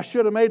made it. I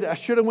should have made it. I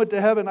should have went to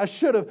heaven. I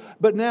should have,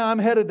 but now I'm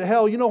headed to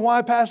hell. You know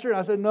why, Pastor? And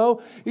I said,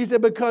 no. He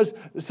said, because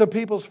some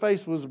people's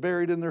face was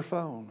buried in their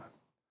phone.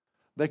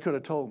 They could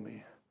have told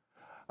me.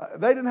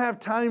 They didn't have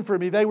time for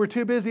me. They were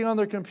too busy on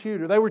their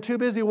computer. They were too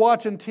busy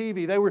watching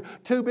TV. They were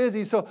too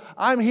busy. So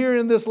I'm here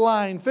in this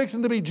line,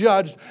 fixing to be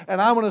judged, and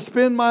I'm going to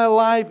spend my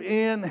life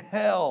in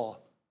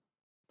hell.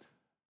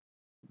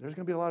 There's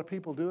going to be a lot of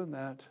people doing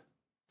that.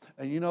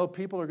 And you know,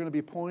 people are going to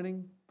be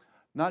pointing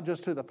not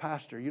just to the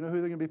pastor. You know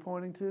who they're going to be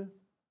pointing to?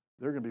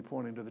 They're going to be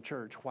pointing to the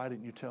church. Why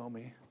didn't you tell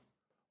me?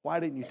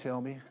 Why didn't you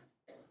tell me?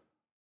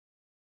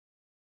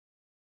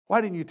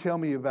 Why didn't you tell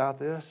me about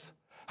this?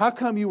 How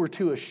come you were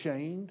too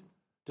ashamed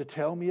to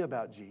tell me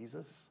about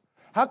Jesus?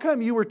 How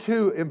come you were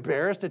too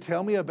embarrassed to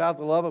tell me about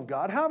the love of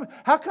God?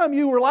 How come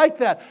you were like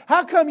that?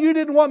 How come you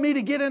didn't want me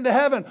to get into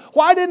heaven?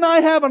 Why didn't I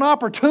have an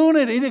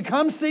opportunity to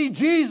come see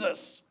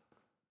Jesus?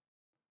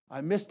 I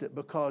missed it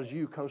because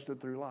you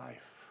coasted through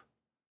life.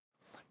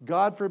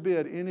 God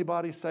forbid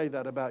anybody say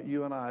that about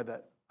you and I,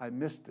 that I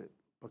missed it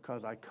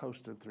because I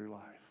coasted through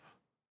life.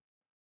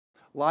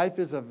 Life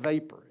is a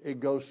vapor. It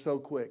goes so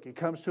quick. It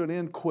comes to an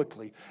end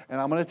quickly. And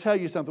I'm going to tell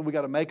you something. We've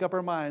got to make up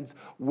our minds.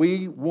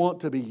 We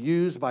want to be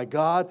used by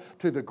God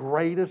to the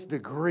greatest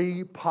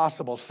degree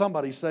possible.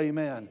 Somebody say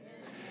amen.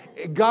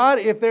 God,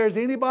 if there's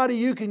anybody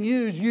you can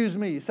use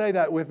me. Say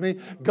that with me.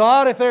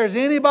 God, if there's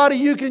anybody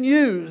you can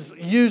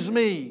use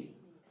me.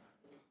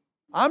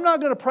 I'm not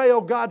going to pray, oh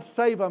God,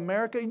 save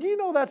America. You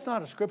know that's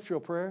not a scriptural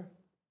prayer.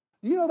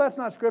 You know that's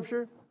not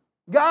scripture.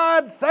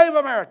 God, save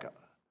America.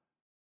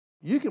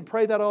 You can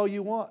pray that all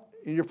you want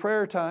in your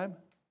prayer time.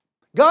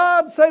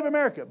 God, save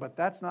America. But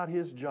that's not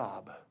His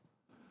job.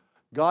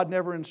 God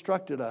never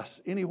instructed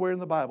us anywhere in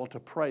the Bible to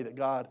pray that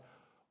God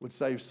would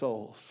save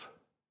souls.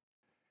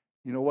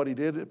 You know what He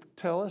did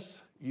tell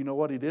us? You know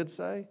what He did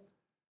say?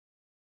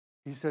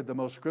 He said the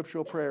most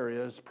scriptural prayer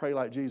is, pray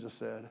like Jesus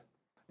said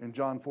in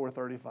John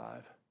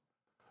 4:35.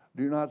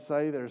 Do not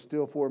say there's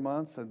still 4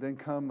 months and then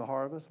come the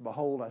harvest.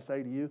 Behold, I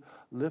say to you,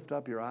 lift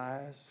up your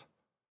eyes,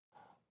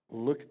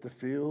 look at the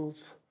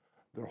fields.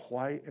 They're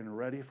white and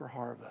ready for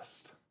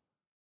harvest.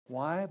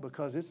 Why?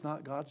 Because it's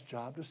not God's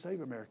job to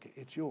save America.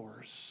 It's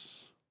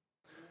yours.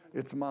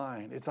 It's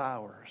mine. It's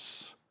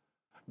ours.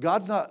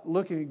 God's not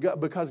looking,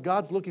 because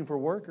God's looking for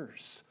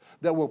workers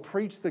that will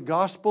preach the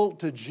gospel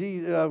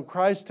to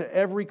Christ to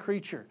every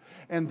creature.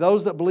 And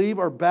those that believe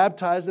are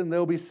baptized and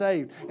they'll be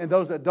saved. And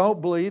those that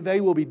don't believe,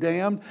 they will be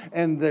damned.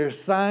 And their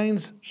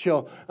signs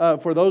shall,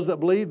 for those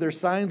that believe, their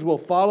signs will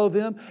follow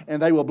them.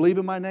 And they will believe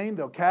in my name.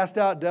 They'll cast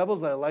out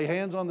devils. They'll lay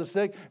hands on the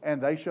sick. And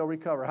they shall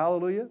recover.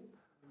 Hallelujah.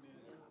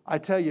 I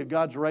tell you,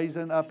 God's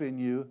raising up in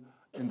you,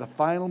 in the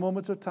final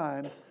moments of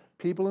time,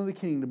 people in the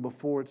kingdom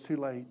before it's too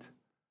late.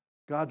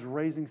 God's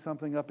raising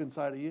something up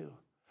inside of you.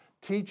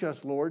 Teach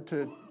us, Lord,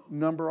 to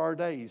number our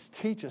days.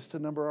 Teach us to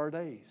number our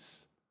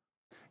days.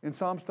 In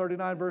Psalms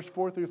 39, verse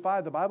 4 through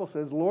 5, the Bible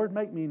says, Lord,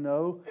 make me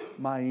know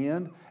my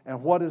end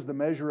and what is the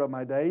measure of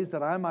my days,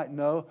 that I might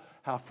know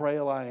how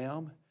frail I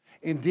am.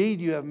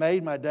 Indeed, you have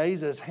made my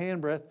days as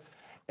handbreadth,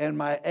 and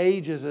my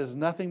age is as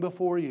nothing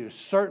before you.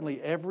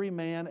 Certainly, every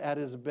man at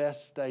his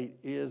best state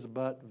is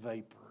but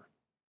vapor.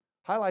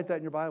 Highlight that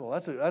in your Bible.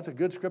 That's a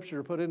good scripture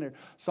to put in there.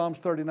 Psalms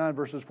 39,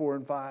 verses 4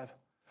 and 5.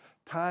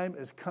 Time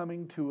is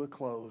coming to a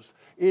close.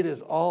 It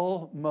is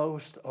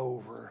almost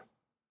over.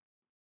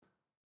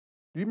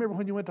 Do you remember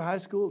when you went to high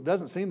school? It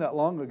doesn't seem that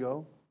long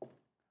ago,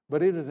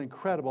 but it is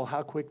incredible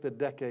how quick the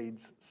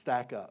decades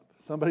stack up.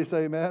 Somebody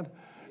say amen?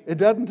 It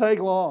doesn't take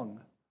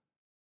long.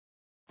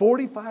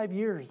 45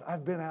 years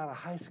I've been out of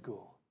high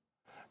school.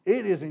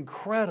 It is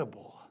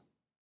incredible.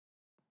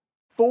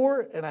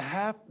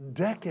 4.5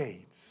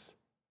 decades.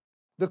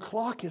 The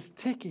clock is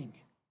ticking.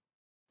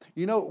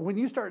 You know, when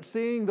you start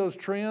seeing those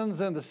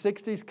trends in the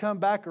 60s come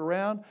back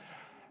around,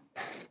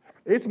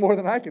 it's more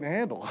than I can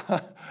handle.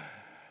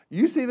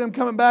 You see them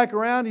coming back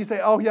around, you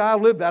say, oh yeah, I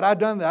lived that, I've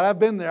done that, I've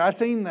been there, I've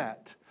seen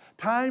that.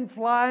 Time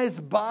flies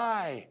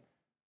by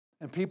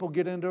and people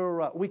get into a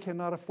rut. We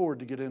cannot afford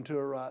to get into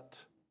a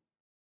rut.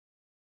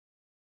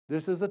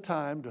 This is the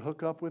time to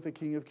hook up with the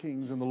King of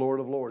Kings and the Lord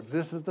of Lords.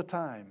 This is the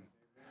time.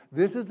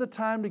 This is the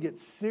time to get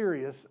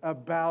serious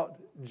about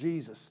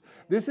Jesus.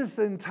 This is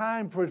the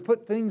time to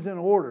put things in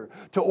order,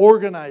 to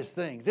organize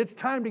things. It's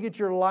time to get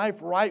your life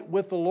right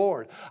with the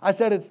Lord. I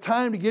said it's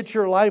time to get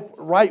your life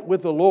right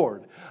with the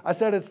Lord. I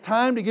said it's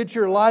time to get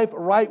your life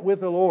right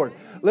with the Lord.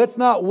 Let's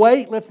not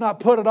wait. Let's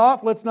not put it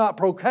off. Let's not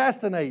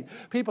procrastinate.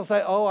 People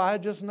say, oh, I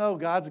just know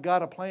God's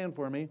got a plan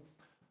for me.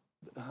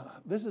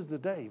 This is the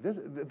day. This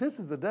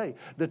is the day.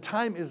 The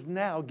time is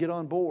now. Get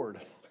on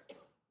board.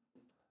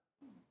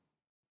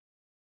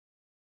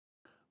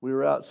 We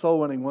were out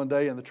soul winning one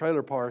day in the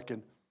trailer park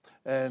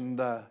and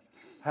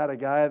had a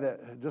guy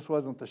that just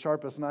wasn't the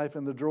sharpest knife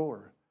in the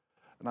drawer.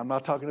 And I'm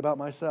not talking about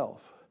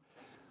myself.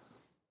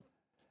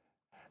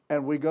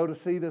 And we go to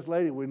see this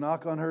lady. We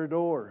knock on her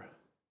door.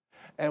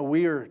 And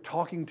we are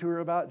talking to her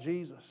about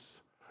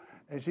Jesus.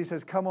 And she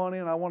says, come on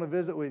in. I want to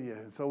visit with you.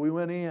 And so we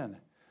went in.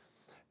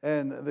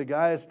 And the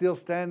guy is still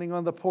standing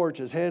on the porch.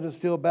 His head is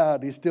still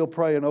bowed. He's still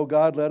praying, oh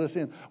God, let us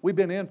in. We've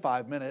been in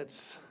 5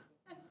 minutes.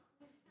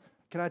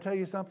 Can I tell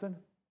you something?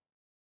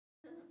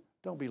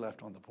 Don't be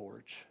left on the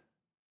porch.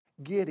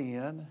 Get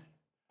in.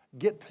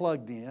 Get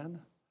plugged in.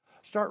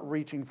 Start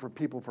reaching for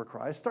people for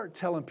Christ. Start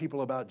telling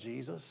people about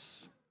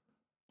Jesus.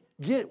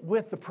 Get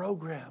with the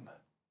program.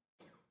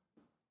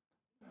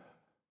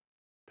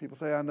 People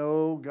say, I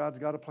know God's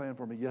got a plan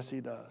for me. Yes,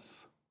 He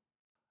does.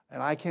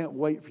 And I can't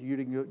wait for you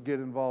to get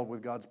involved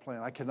with God's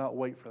plan. I cannot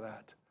wait for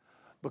that.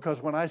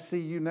 Because when I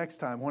see you next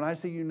time, when I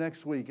see you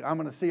next week, I'm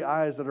going to see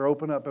eyes that are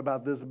open up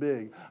about this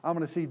big. I'm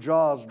going to see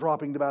jaws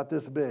dropping about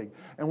this big.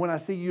 And when I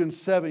see you in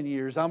 7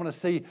 years, I'm going to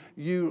see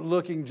you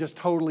looking just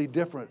totally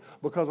different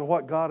because of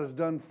what God has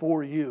done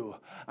for you.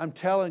 I'm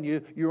telling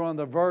you, you're on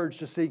the verge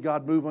to see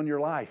God move on your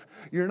life.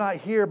 You're not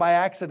here by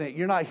accident.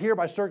 You're not here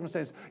by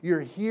circumstance.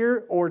 You're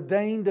here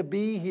ordained to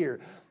be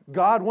here.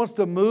 God wants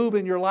to move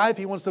in your life.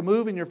 He wants to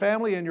move in your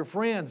family and your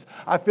friends.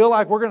 I feel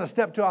like we're going to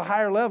step to a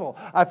higher level.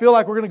 I feel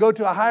like we're going to go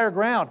to a higher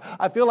ground.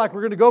 I feel like we're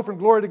going to go from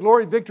glory to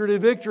glory, victory to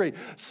victory.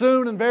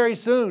 Soon and very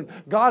soon,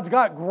 God's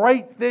got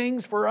great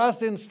things for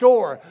us in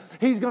store.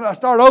 He's going to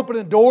start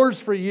opening doors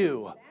for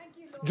you.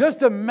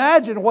 Just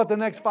imagine what the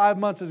next 5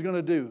 months is going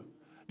to do.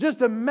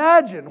 Just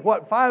imagine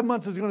what 5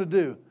 months is going to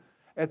do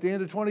at the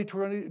end of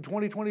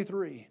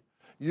 2023.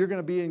 You're going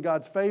to be in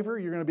God's favor,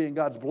 you're going to be in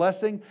God's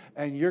blessing,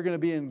 and you're going to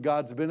be in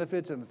God's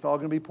benefits, and it's all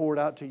going to be poured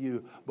out to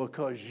you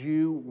because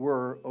you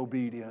were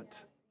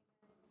obedient.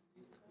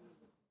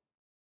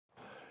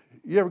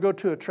 You ever go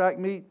to a track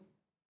meet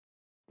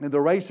and the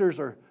racers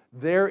are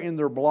there in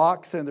their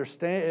blocks and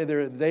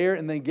they're there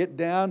and they get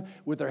down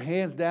with their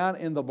hands down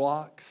in the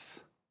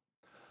blocks?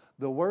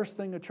 The worst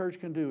thing a church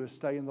can do is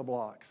stay in the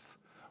blocks.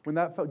 When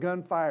that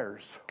gun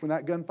fires,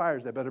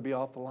 they better be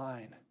off the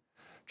line.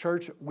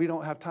 Church, we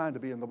don't have time to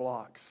be in the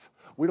blocks.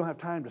 We don't have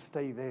time to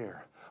stay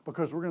there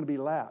because we're going to be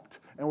lapped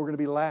and we're going to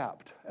be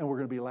lapped and we're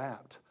going to be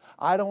lapped.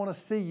 I don't want to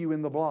see you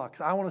in the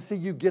blocks. I want to see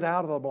you get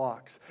out of the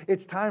blocks.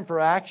 It's time for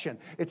action.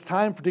 It's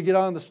time to get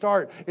on the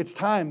start. It's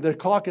time. The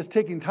clock is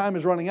ticking. Time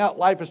is running out.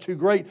 Life is too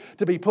great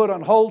to be put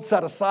on hold,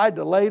 set aside,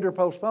 delayed, or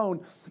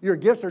postponed. Your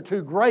gifts are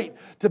too great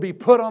to be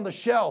put on the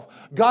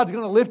shelf. God's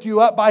going to lift you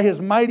up by His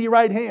mighty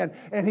right hand,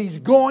 and He's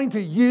going to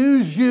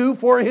use you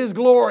for His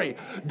glory.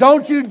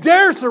 Don't you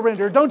dare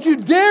surrender. Don't you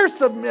dare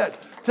submit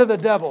to the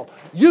devil.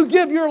 You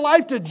give your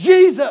life to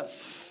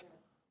Jesus.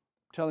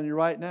 I'm telling you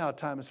right now,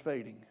 time is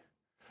fading.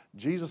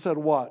 Jesus said,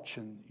 watch,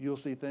 and you'll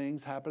see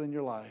things happen in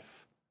your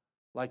life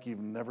like you've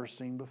never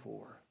seen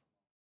before.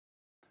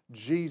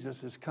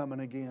 Jesus is coming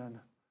again.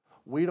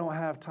 We don't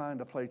have time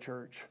to play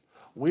church.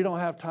 We don't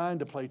have time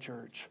to play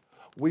church.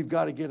 We've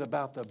got to get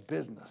about the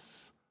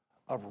business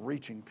of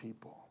reaching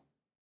people.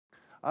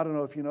 I don't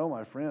know if you know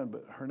my friend,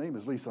 but her name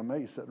is Lisa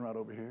May, sitting right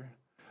over here.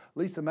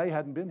 Lisa May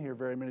hadn't been here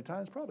very many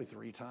times, probably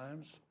 3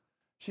 times.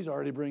 She's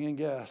already bringing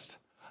guests.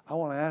 I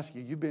want to ask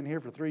you, you've been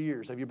here for 3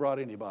 years. Have you brought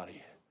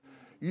anybody?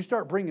 You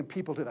start bringing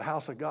people to the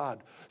house of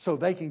God so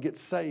they can get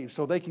saved,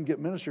 so they can get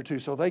ministered to,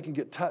 so they can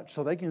get touched,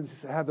 so they can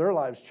have their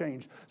lives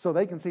changed, so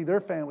they can see their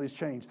families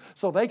changed,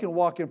 so they can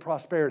walk in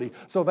prosperity,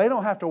 so they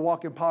don't have to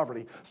walk in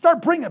poverty.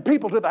 Start bringing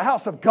people to the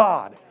house of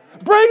God.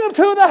 Bring them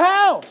to the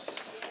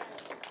house.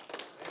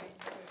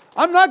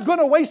 I'm not going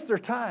to waste their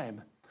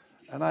time.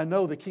 And I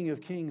know the King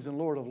of Kings and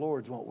Lord of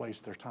Lords won't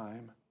waste their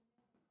time.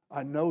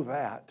 I know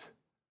that.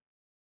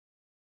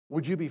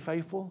 Would you be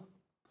faithful?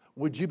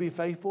 Would you be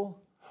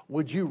faithful?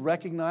 Would you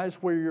recognize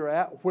where you're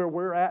at, where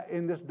we're at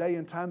in this day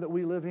and time that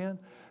we live in?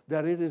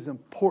 That it is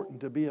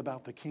important to be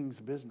about the King's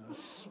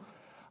business.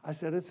 I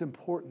said it's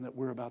important that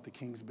we're about the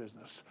King's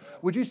business.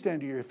 Would you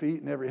stand to your feet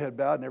and every head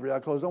bowed and every eye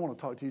closed? I want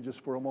to talk to you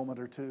just for a moment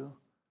or two.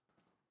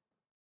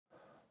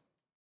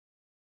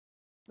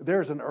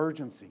 There's an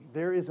urgency.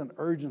 There is an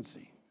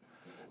urgency.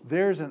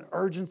 There's an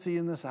urgency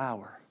in this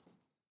hour.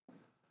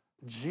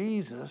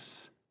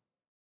 Jesus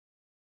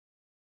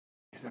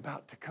is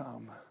about to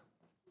come.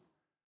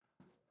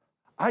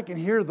 I can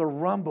hear the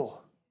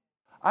rumble.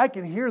 I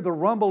can hear the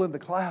rumble in the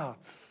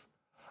clouds.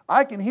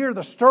 I can hear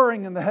the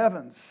stirring in the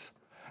heavens.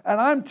 And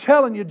I'm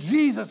telling you,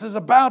 Jesus is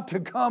about to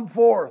come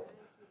forth.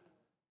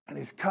 And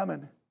He's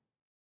coming.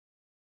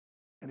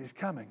 And He's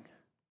coming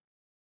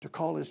to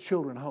call His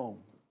children home.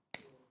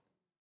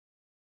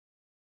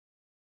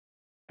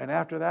 And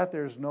after that,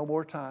 there's no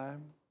more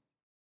time.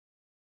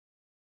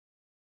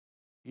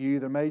 You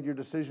either made your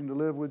decision to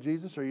live with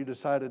Jesus or you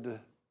decided to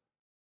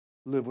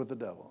live with the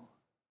devil.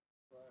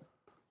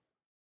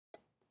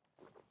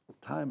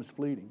 Time is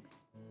fleeting.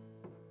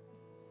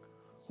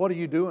 What are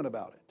you doing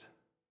about it?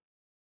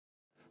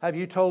 Have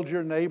you told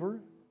your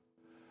neighbor?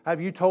 Have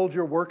you told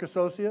your work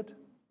associate?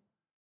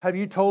 Have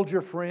you told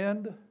your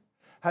friend?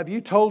 Have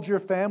you told your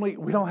family,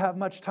 we don't have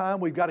much time,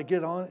 we've got to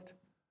get on it?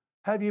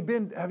 Have you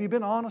been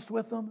honest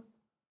with them?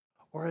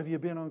 Or have you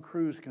been on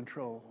cruise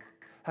control?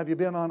 Have you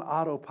been on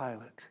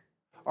autopilot?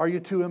 Are you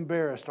too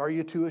embarrassed? Are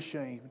you too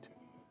ashamed?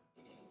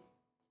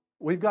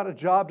 We've got a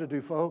job to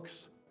do,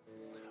 folks.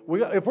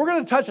 If we're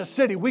going to touch a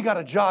city, we got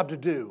a job to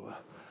do.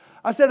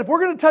 I said, if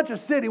we're going to touch a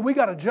city, we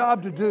got a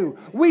job to do.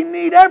 We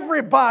need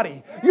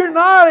everybody. You're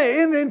not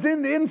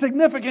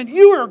insignificant.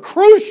 You are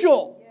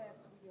crucial.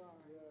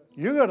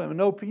 You're going to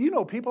know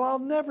people I'll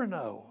never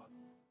know.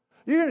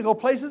 You're going to go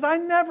places I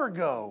never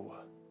go.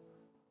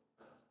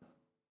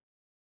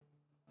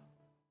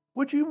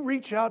 Would you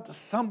reach out to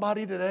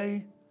somebody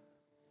today?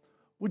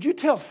 Would you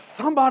tell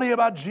somebody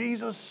about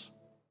Jesus?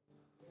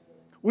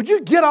 Would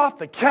you get off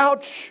the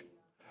couch,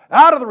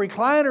 out of the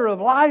recliner of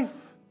life?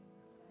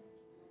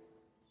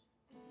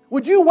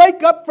 Would you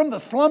wake up from the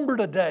slumber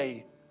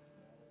today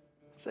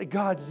and say,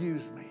 God,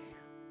 use me.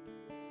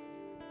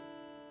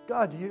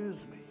 God,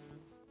 use me.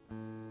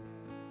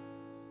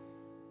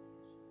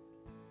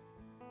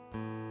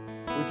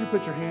 Would you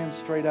put your hands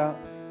straight out?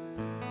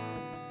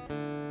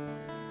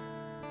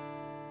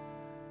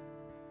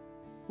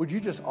 Would you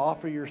just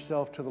offer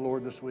yourself to the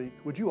Lord this week?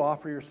 Would you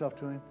offer yourself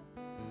to Him?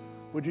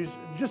 Would you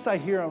just say,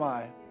 here am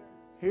I.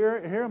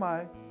 Here am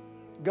I.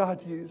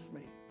 God, use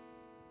me.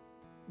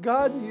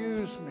 God,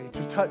 use me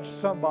to touch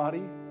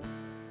somebody.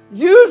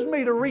 Use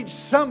me to reach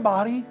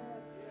somebody.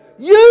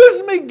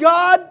 Use me,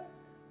 God.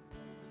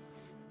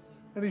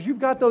 And as you've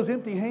got those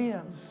empty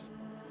hands,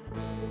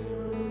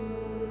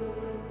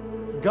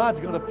 God's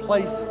going to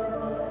place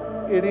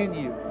it in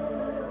you.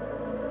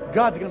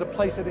 God's going to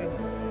place it in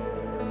you.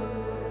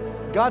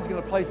 God's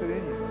going to place it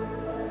in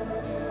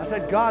you. I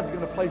said, God's going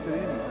to place it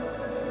in you.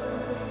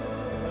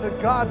 I said,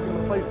 God's going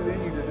to place it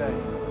in you today.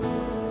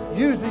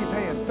 Use these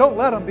hands. Don't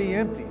let them be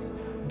empty.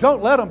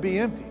 Don't let them be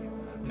empty.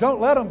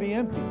 Don't let them be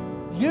empty.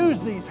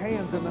 Use these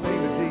hands in the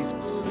name of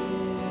Jesus.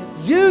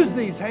 Use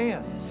these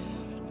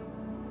hands.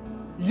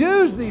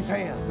 Use these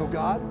hands, oh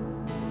God.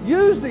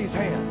 Use these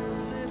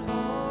hands.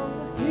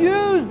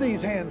 Use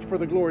these hands for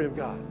the glory of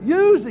God.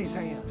 Use these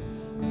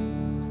hands.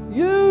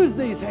 Use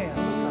these hands,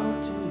 oh God.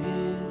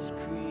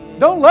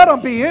 Don't let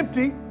them be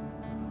empty.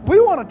 We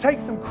want to take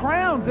some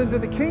crowns into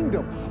the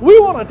kingdom. We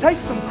want to take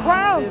some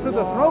crowns to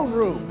the throne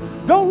room.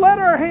 Don't let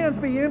our hands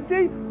be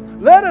empty.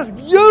 Let us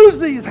use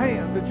these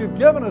hands that you've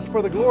given us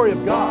for the glory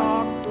of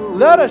God.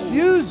 Let us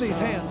use these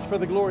hands for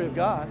the glory of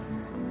God.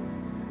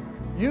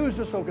 Use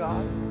us, oh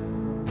God.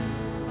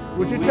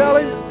 Would you tell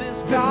Him, just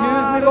use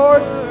me,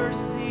 Lord?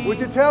 Would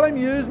you tell Him,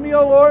 use me,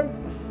 oh Lord?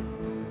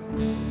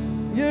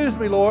 Use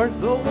me, Lord.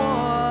 The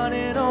one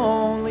and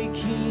only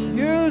King.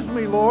 Use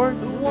me, Lord.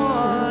 The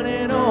one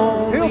and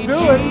only He'll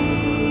do it.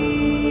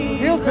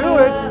 He'll do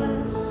it.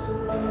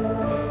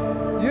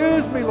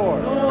 Use me,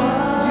 Lord.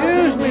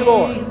 Use me,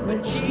 Lord.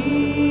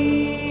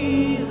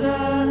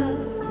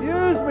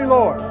 Use me,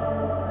 Lord.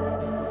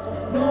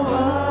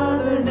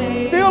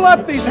 Fill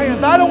up these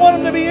hands. I don't want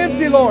them to be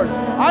empty, Lord.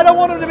 I don't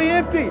want them to be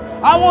empty.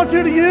 I want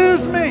you to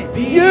use me.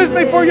 Use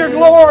me for your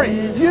glory.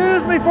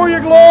 Use me for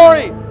your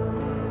glory.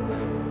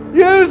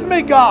 Use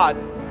me, God.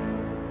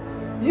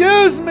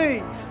 Use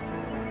me.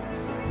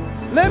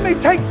 Let me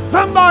take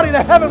somebody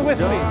to heaven with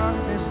me.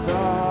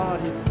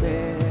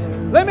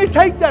 Let me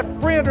take that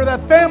friend or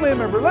that family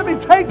member. Let me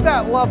take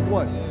that loved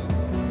one.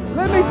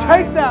 Let me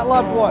take that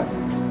loved one.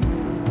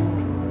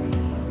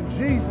 In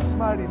Jesus'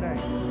 mighty name.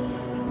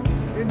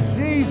 In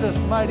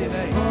Jesus' mighty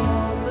name.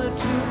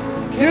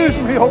 Use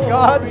me, oh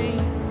God.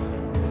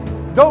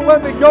 Don't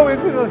let me go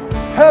into the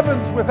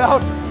heavens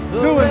without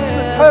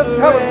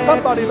telling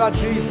somebody about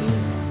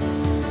Jesus.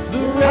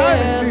 Time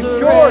is too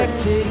short.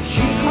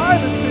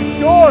 Time is too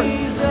short.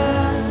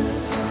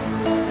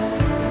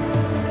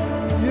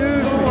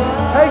 Use me.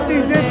 Take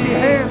these empty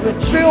hands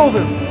and fill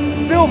them.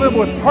 Fill them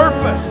with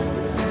purpose.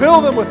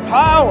 Fill them with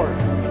power.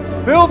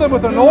 Fill them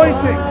with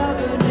anointing.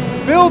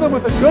 Fill them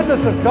with the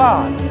goodness of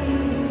God.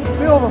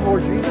 Fill them,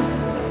 Lord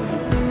Jesus.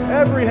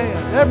 Every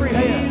hand, every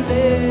hand,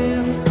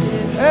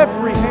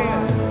 every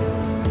hand.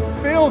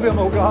 Fill them,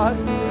 oh God.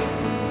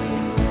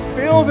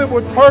 Fill them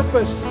with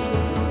purpose.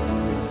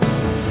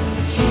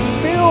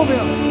 Fill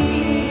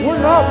them. We're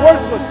not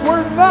worthless.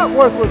 We're not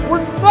worthless.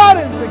 We're not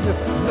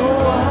insignificant.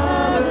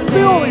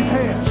 Fill these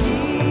hands.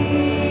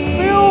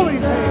 Fill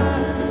these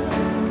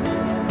hands.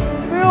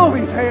 Fill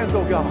these hands,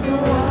 oh God.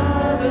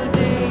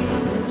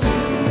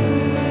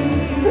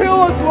 Fill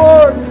us,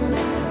 Lord.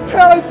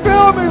 Tell Him,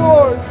 fill me,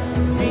 Lord.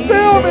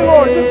 Fill me,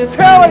 Lord. Just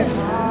tell Him.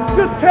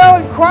 Just tell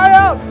Him. Cry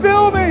out,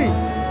 fill me.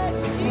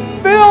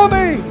 Fill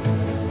me.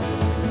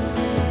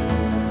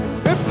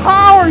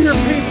 Empower your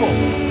people.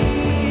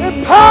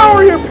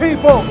 Empower your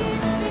people.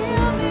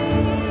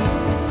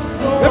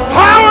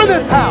 Empower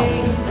this house.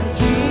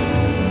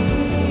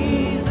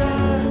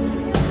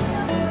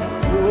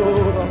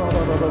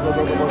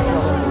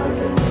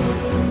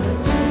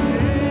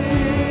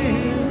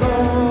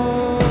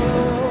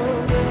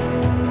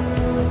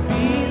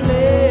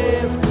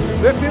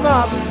 Lift Him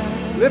up.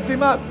 Lift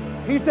Him up.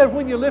 He said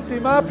when you lift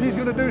Him up, He's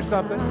going to do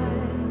something.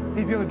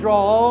 He's going to draw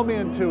all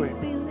men to Him.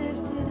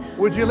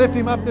 Would you lift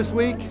Him up this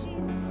week?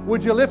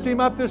 Would you lift Him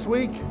up this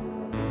week?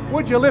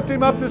 Would you lift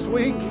Him up this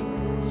week?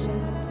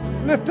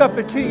 Lift up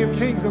the King of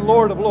Kings and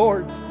Lord of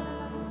Lords.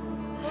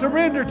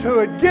 Surrender to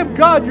it. Give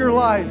God your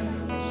life.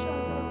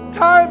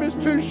 Time is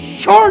too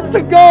short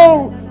to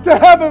go to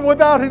heaven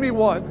without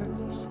anyone.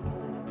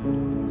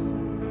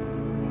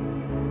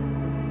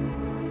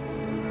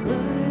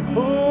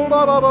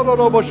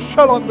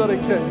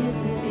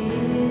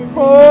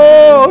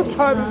 Oh,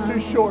 time is too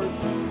short.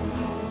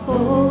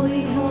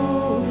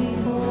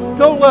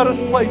 Don't let us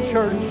play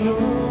church.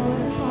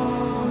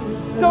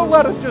 Don't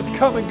let us just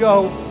come and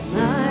go.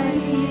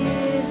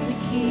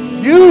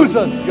 Use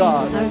us,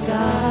 God.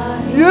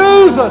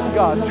 Use us,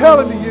 God. Tell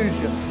Him to use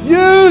you.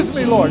 Use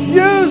me, Lord.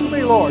 Use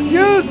me, Lord.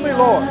 Use me,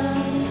 Lord.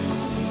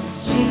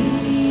 Use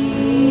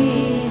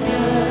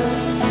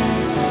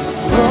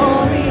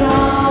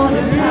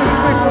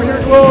me for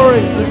your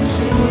glory.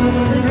 Use me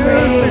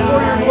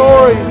for your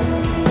glory.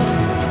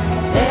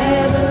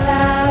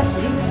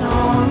 Everlasting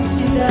songs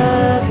to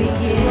the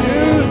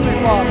beginning. Use me,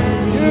 Father.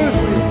 Use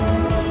me.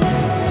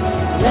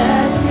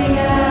 Blessing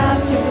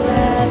after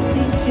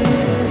blessing to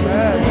the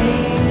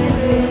slain and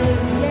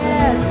risen.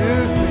 Yes.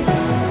 Use me.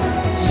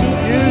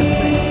 Use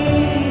me.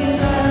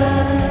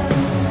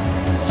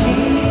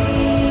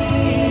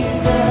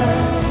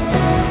 Jesus.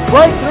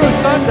 Breakthrough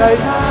Sunday.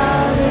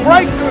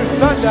 Breakthrough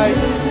Sunday.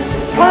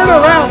 Turn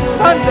around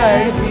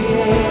Sunday.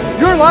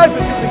 Your life is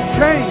going to be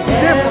changed,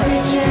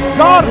 different.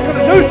 God is going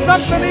to do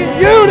something in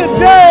you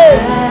today.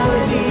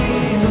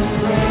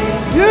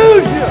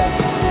 Use you.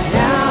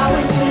 Now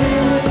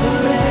until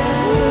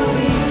forever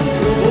we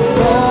will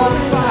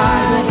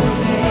glorify your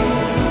name.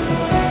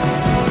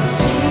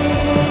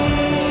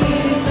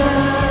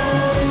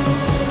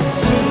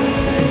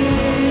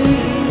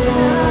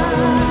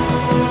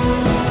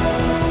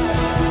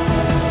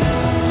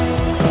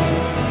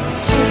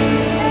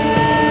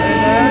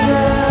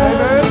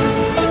 Amen.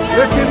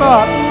 Lift Him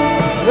up.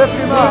 Lift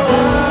Him up.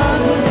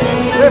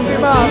 Lift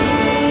Him up.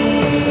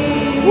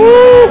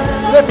 Woo!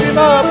 Lift Him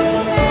up.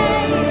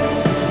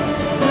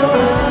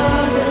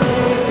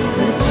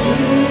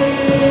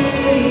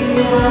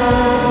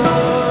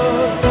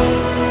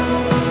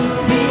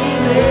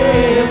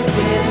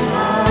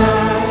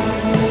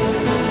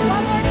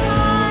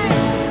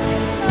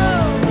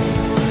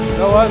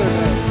 No other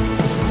name.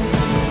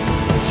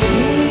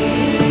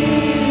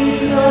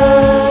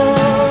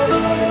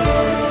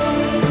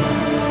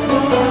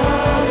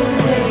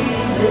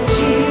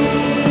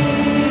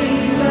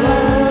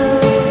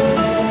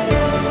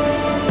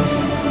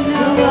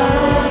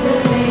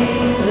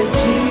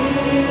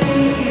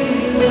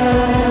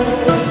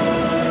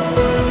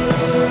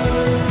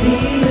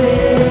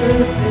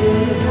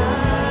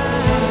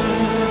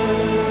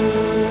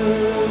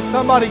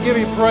 Somebody give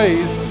Him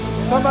praise.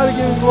 Somebody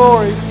give Him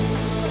glory.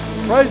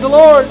 Praise the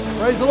Lord.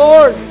 Praise the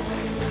Lord.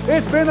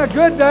 It's been a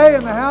good day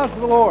in the house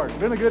of the Lord. It's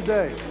been a good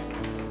day.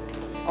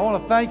 I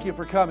want to thank you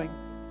for coming.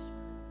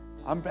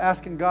 I'm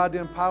asking God to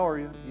empower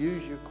you,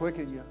 use you,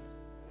 quicken you,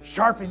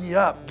 sharpen you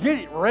up. Get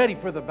it ready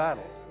for the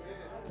battle.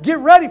 Get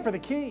ready for the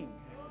King.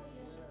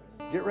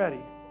 Get ready.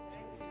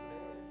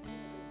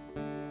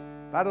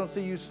 If I don't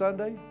see you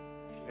Sunday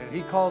and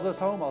He calls us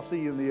home, I'll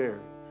see you in the air.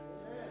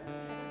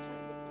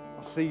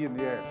 I'll see you in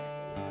the air.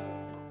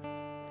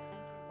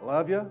 I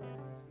love you,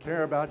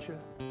 care about you,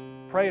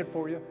 praying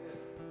for you.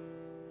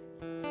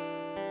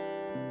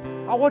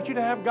 I want you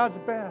to have God's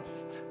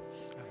best.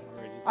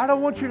 I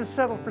don't want you to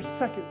settle for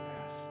second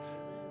best.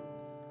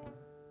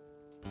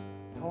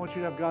 I want you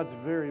to have God's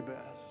very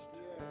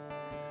best.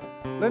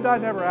 Linda, I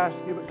never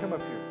asked you, but come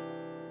up here.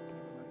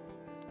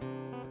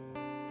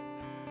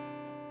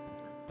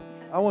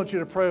 I want you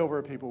to pray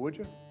over people, would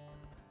you?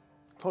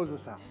 Close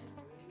this out.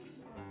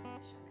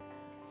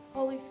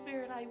 Holy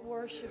Spirit, I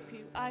worship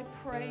you. I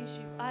praise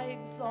you. I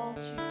exalt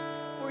you.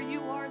 For you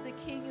are the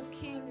King of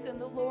Kings and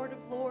the Lord of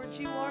Lords.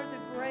 You are the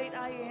great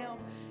I am.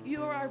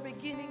 You are our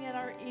beginning and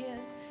our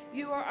end.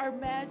 You are our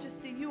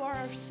majesty. You are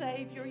our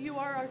Savior. You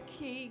are our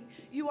King.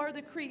 You are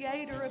the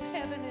creator of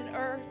heaven and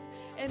earth.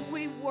 And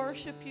we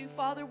worship you,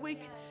 Father. We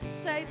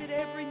say that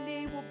every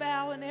knee will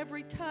bow and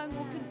every tongue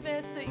will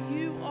confess that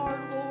you are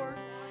Lord.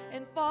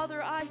 And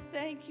Father, I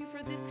thank you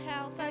for this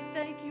house. I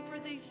thank you for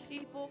these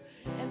people.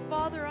 And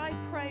Father, I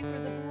pray for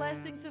the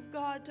blessings of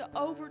God to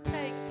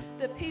overtake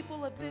the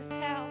people of this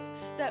house,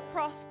 that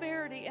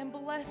prosperity and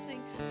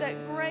blessing,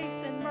 that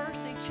grace and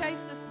mercy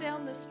chase us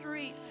down the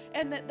street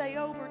and that they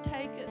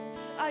overtake us.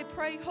 I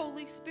pray,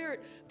 Holy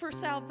Spirit, for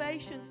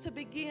salvations to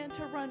begin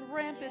to run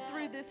rampant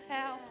through this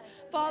house.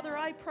 Father,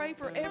 I pray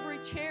for every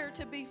chair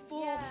to be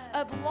full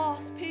of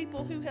lost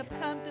people who have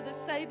come to the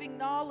saving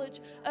knowledge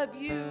of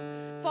you.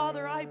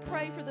 Father, I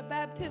pray for the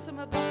baptism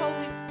of the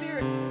Holy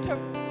Spirit to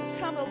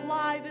come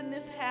alive in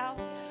this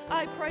house.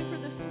 I pray for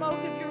the smoke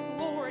of your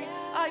glory.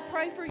 I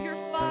pray for your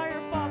fire,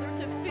 Father,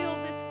 to fill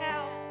this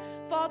house.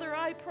 Father,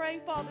 I pray,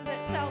 Father,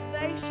 that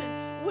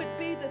salvation would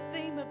be the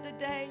theme of the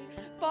day.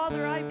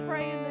 Father, I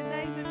pray in the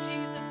name of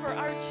Jesus for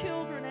our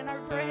children and our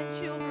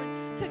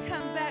grandchildren to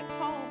come back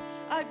home.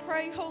 I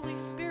pray, Holy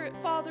Spirit,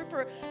 Father,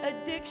 for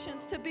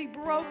addictions to be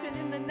broken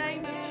in the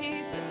name of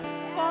Jesus.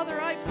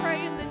 Father, I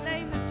pray in the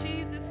name of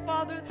Jesus,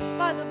 Father,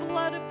 by the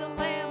blood of the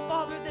Lamb,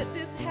 Father, that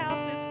this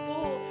house is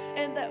full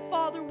and that,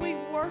 Father, we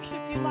worship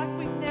you like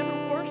we've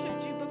never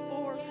worshiped you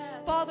before.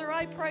 Father,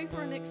 I pray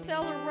for an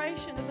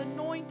acceleration of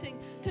anointing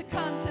to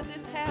come to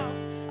this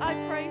house. I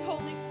pray,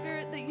 Holy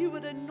Spirit, that you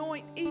would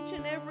anoint each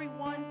and every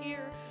one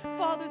here.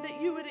 Father, that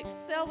you would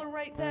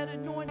accelerate that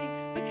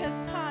anointing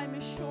because time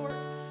is short.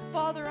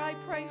 Father, I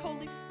pray,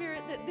 Holy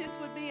Spirit, that this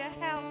would be a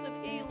house of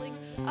healing.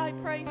 I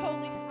pray,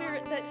 Holy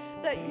Spirit,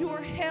 that your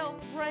health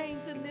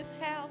reigns in this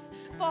house.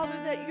 Father,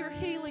 that your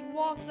healing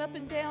walks up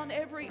and down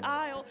every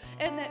aisle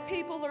and that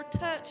people are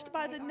touched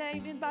by the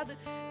name and by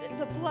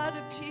the blood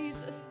of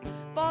Jesus.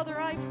 Father,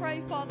 I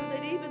pray, Father,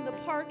 that even the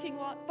parking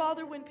lot,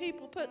 Father, when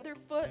people put their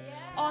foot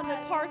on the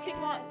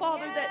parking lot,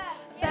 Father, that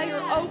they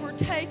are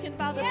overtaken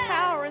by the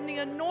power and the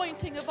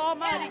anointing of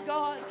Almighty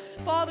God.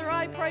 Father,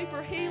 I pray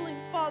for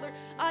healings, Father.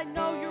 I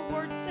know your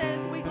word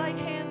says we lay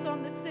hands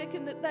on the sick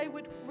and that they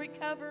would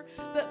recover.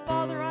 But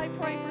Father, I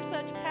pray for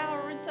such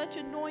power and such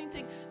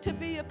anointing to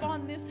be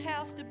upon this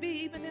house, to be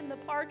even in the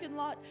parking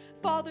lot.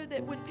 Father,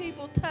 that when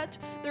people touch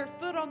their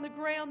foot on the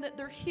ground, that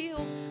they're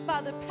healed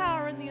by the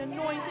power and the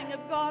anointing of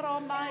God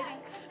Almighty.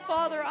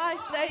 Father, I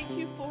thank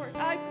you for it.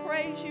 I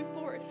praise you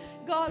for it.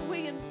 God,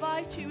 we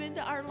invite you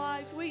into our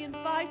lives. We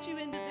invite you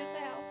into this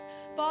house.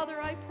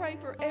 Father, I pray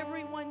for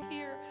everyone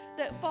here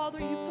that, Father,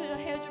 you put a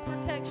hedge of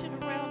protection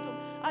around them.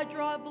 I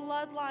draw a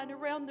bloodline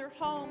around their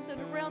homes and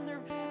around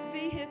their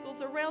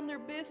vehicles, around their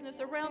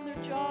business, around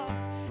their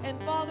jobs. And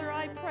Father,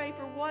 I pray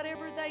for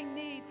whatever they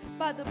need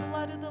by the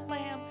blood of the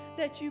Lamb,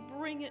 that you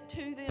bring it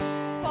to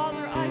them.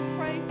 Father, I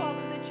pray,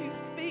 Father, that you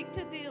speak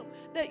to them,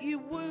 that you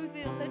woo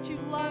them, that you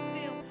love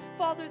them.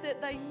 Father,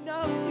 that they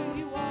know who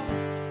you are.